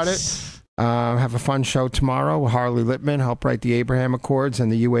excited about it. Have a fun show tomorrow with Harley Littman, help write the Abraham Accords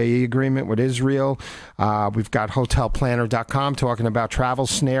and the UAE agreement with Israel. We've got hotelplanner.com talking about travel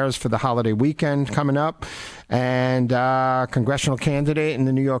snares for the holiday weekend coming up. And congressional candidate in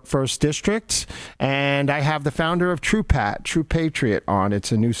the New York 1st District. And I have the founder of TruePat, True Patriot, on.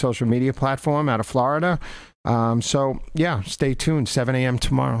 It's a new social media platform out of Florida. Stay tuned, 7 a.m.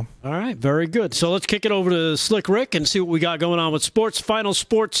 tomorrow. All right, very good. So let's kick it over to Slick Rick and see what we got going on with sports. Final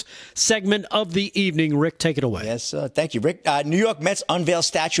sports segment of the evening. Rick, take it away. Yes, thank you, Rick. New York Mets unveil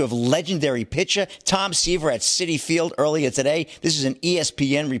statue of legendary pitcher Tom Seaver at Citi Field earlier today. This is an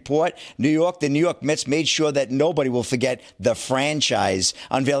ESPN report. The New York Mets made sure that nobody will forget the franchise,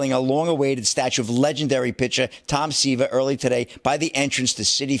 unveiling a long-awaited statue of legendary pitcher Tom Seaver early today by the entrance to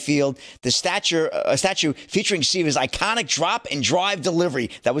Citi Field. The statue featuring Seaver's iconic drop and drive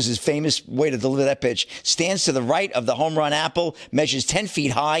delivery. That was his famous way to deliver that pitch. Stands to the right of the home run apple, measures 10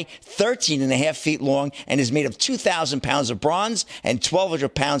 feet high, 13 and a half feet long, and is made of 2,000 pounds of bronze and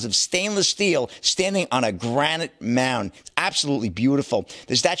 1,200 pounds of stainless steel standing on a granite mound. It's absolutely beautiful.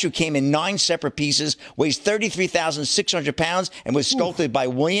 The statue came in 9 separate pieces, weighs 33,600 pounds, and was sculpted by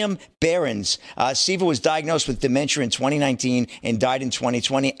William Behrens. Seaver was diagnosed with dementia in 2019 and died in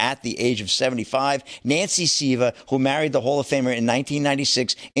 2020 at the age of 75. Nancy Seaver, who married the Hall of Famer in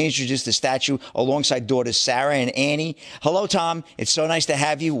 1996, introduced the statue alongside daughters Sarah and Annie. "Hello, Tom. It's so nice to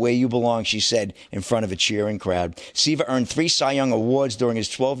have you where you belong," she said in front of a cheering crowd. Seaver earned 3 Cy Young Awards during his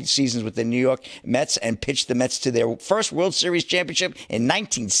 12 seasons with the New York Mets and pitched the Mets to their first World Series championship in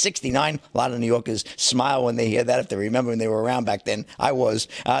 1969. A lot of New Yorkers smile when they hear that, if they remember when they were around back then. I was.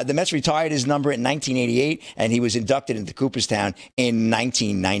 The Mets retired his number in 1988, and he was inducted into Cooperstown in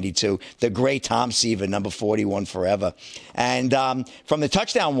 1992. The great Tom Seaver, number 41 forever. And from the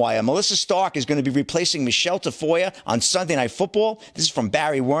touchdown wire, Melissa Stark is going to be replacing Michelle Tafoya on Sunday Night Football. This is from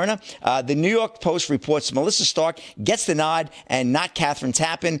Barry Werner. The New York Post reports Melissa Stark gets the nod and not Catherine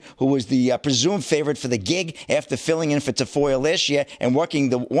Tappan, who was the presumed favorite for the gig after filling in for Tafoya last year and working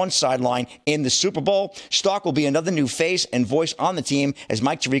the one sideline in the Super Bowl. Stark will be another new face and voice on the team as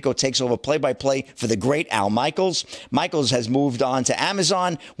Mike Tirico takes over play-by-play for the great Al Michaels. Michaels has moved on to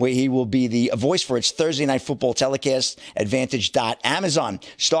Amazon, where he will be the voice for its Thursday Night Football telecast, Advantage.Amazon.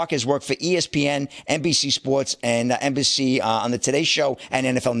 Stark has worked for ESPN, NBC Sports, and NBC on the Today Show and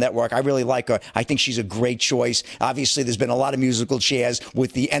NFL Network. I really like her. I think she's a great choice. Obviously, there's been a lot of musical chairs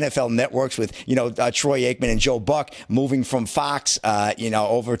with the NFL networks, with Troy Aikman and Joe Buck moving from Fox,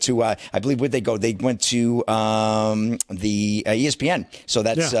 over to I believe where'd they go? They went to the ESPN. So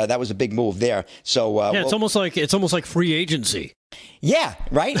that was a big move there. So it's almost like free agency. Yeah,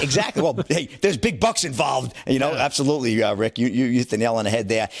 right. Exactly. Well, hey, there's big bucks involved. Absolutely, Rick. You hit the nail on the head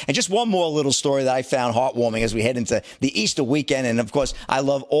there. And just one more little story that I found heartwarming as we head into the Easter weekend. And of course, I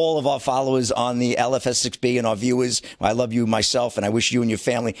love all of our followers on the LFS6B and our viewers. I love you myself, and I wish you and your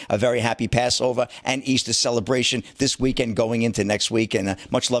family a very happy Passover and Easter celebration this weekend going into next week. And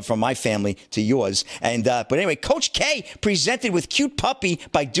much love from my family to yours. And but anyway, Coach K presented with Cute Puppy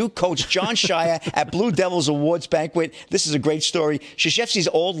by Duke coach John Shire at Blue Devils Awards Banquet. This is a great story. Krzyzewski's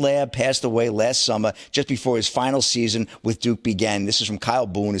old lab passed away last summer just before his final season with Duke began. This is from Kyle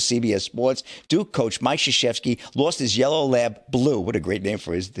Boone of CBS Sports. Duke coach Mike Krzyzewski lost his yellow lab, Blue, what a great name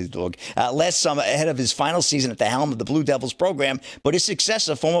for his dog, last summer ahead of his final season at the helm of the Blue Devils program. But his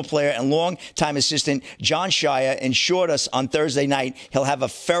successor, former player and longtime assistant John Shire, assured us on Thursday night he'll have a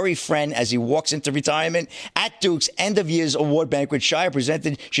furry friend as he walks into retirement. At Duke's end-of-year's award banquet, Shire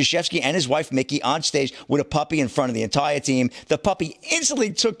presented Krzyzewski and his wife Mickey on stage with a puppy in front of the entire team. The puppy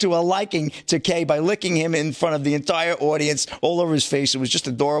instantly took to a liking to Kay by licking him in front of the entire audience, all over his face. It was just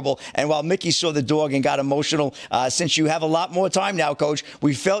adorable. And while Mickey saw the dog and got emotional, since you have a lot more time now, Coach,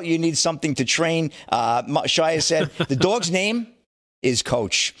 we felt you need something to train. Shire said, the dog's name is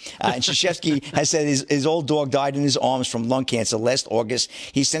Coach. And Krzyzewski has said his old dog died in his arms from lung cancer last August.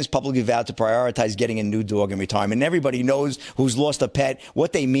 He since publicly vowed to prioritize getting a new dog in retirement. And everybody knows who's lost a pet,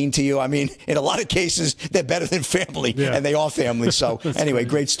 what they mean to you. I mean, in a lot of cases, they're better than family, and they are family. So anyway,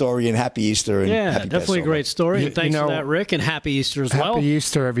 great story, and happy Easter. And happy definitely Passover. a great story. And thanks for that, Rick, and happy Easter as well. Happy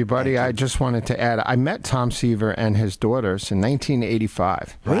Easter, everybody. I just wanted to add, I met Tom Seaver and his daughters in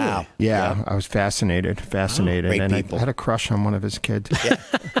 1985. Wow. Yeah. I was fascinated. Great and people. I had a crush on one of his kids.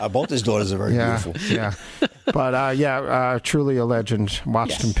 Yeah, both his daughters are very beautiful. Yeah, but truly a legend.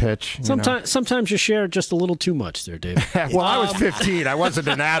 Watched him pitch. Sometimes you share just a little too much there, David. Well, I was 15. I wasn't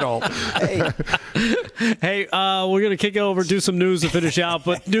an adult. Hey, we're going to kick it over, do some news to finish out.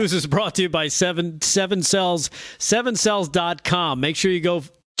 But news is brought to you by 7Cells, 7Cells.com. Make sure you go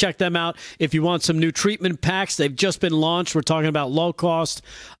check them out if you want some new treatment packs. They've just been launched. We're talking about low cost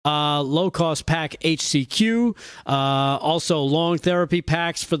pack HCQ, also long therapy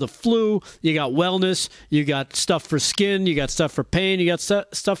packs for the flu. You got wellness, you got stuff for skin, you got stuff for pain, you got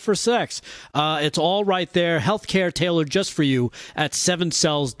stuff for sex. It's all right there. Healthcare tailored just for you at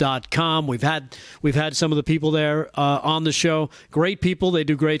 7Cells.com. We've had some of the people there on the show. Great people. They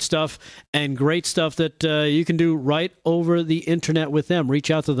do great stuff, and great stuff that you can do right over the internet with them. Reach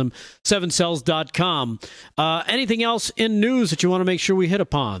out to them, 7Cells.com. Anything else in news that you want to make sure we hit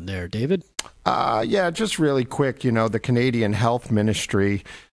upon there, David? Just really quick. The Canadian Health Ministry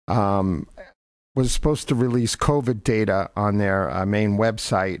was supposed to release COVID data on their main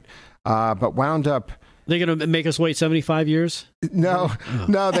website, but wound up... They're going to make us wait 75 years? No,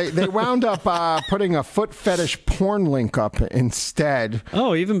 they wound up putting a foot fetish porn link up instead.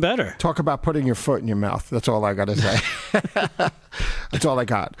 Oh, even better. Talk about putting your foot in your mouth. That's all I got to say. That's all I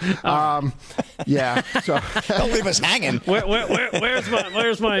got. So don't leave us hanging.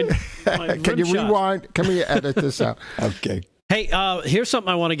 Where's my Can you rewind? Can we edit this out? Okay. Hey, here's something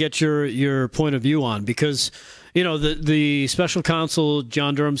I want to get your point of view on, because the special counsel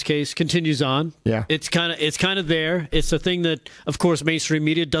John Durham's case continues on. Yeah, it's kind of there. It's a thing that, of course, mainstream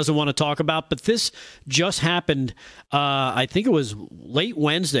media doesn't want to talk about. But this just happened. I think it was late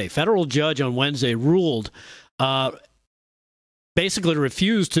Wednesday. Federal judge on Wednesday ruled. Basically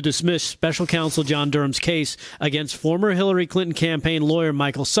refused to dismiss special counsel John Durham's case against former Hillary Clinton campaign lawyer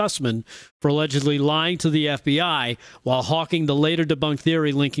Michael Sussman for allegedly lying to the FBI while hawking the later debunked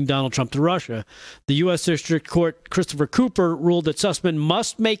theory linking Donald Trump to Russia. The U.S. District Court Christopher Cooper ruled that Sussman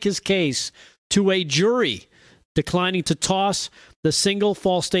must make his case to a jury, declining to toss the single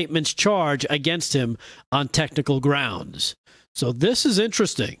false statements charge against him on technical grounds. So this is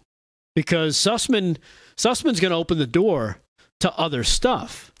interesting, because Sussman's going to open the door to other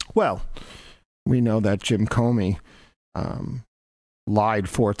stuff. Well, we know that Jim Comey lied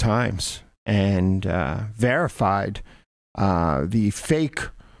 4 times and verified the fake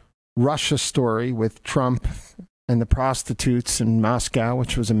Russia story with Trump and the prostitutes in Moscow,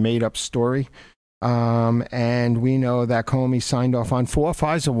 which was a made-up story. And we know that Comey signed off on 4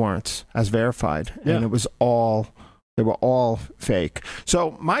 FISA warrants as verified, and they were all fake.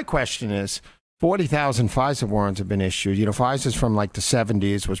 So my question is, 40,000 FISA warrants have been issued. FISA's from like the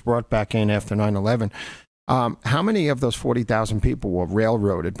 70s, was brought back in after 9/11. How many of those 40,000 people were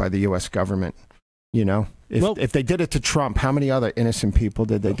railroaded by the U.S. government? If they did it to Trump, how many other innocent people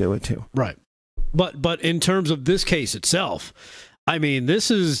did they do it to? Right. But in terms of this case itself, I mean, this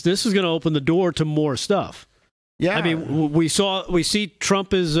is going to open the door to more stuff. Yeah. I mean, we see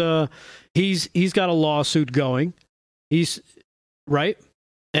Trump is he's got a lawsuit going. He's right.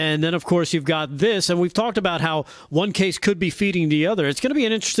 And then, of course, you've got this, and we've talked about how one case could be feeding the other. It's going to be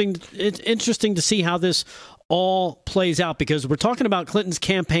interesting to see how this all plays out, because we're talking about Clinton's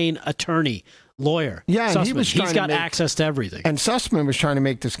campaign attorney, lawyer. Yeah, and Sussman. He's got access to everything. And Sussman was trying to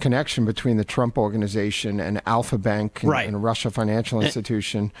make this connection between the Trump Organization and Alpha Bank and a Russia financial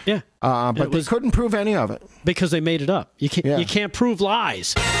institution. Yeah. But they couldn't prove any of it. Because they made it up. You can't prove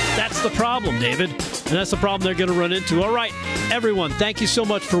lies. That's the problem, David. And that's the problem they're going to run into. All right, everyone, thank you so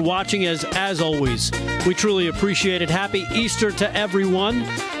much for watching. As always, we truly appreciate it. Happy Easter to everyone,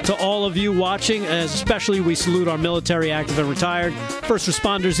 to all of you watching. Especially we salute our military, active and retired, first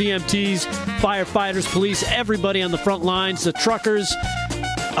responders, EMTs, firefighters, police, everybody on the front lines, the truckers.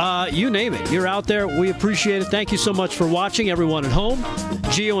 You name it. You're out there. We appreciate it. Thank you so much for watching, everyone at home.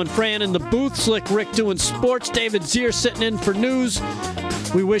 Gio and Fran in the booth. Slick Rick doing sports. David Zier sitting in for news.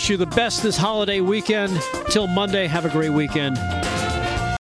 We wish you the best this holiday weekend. Till Monday, have a great weekend.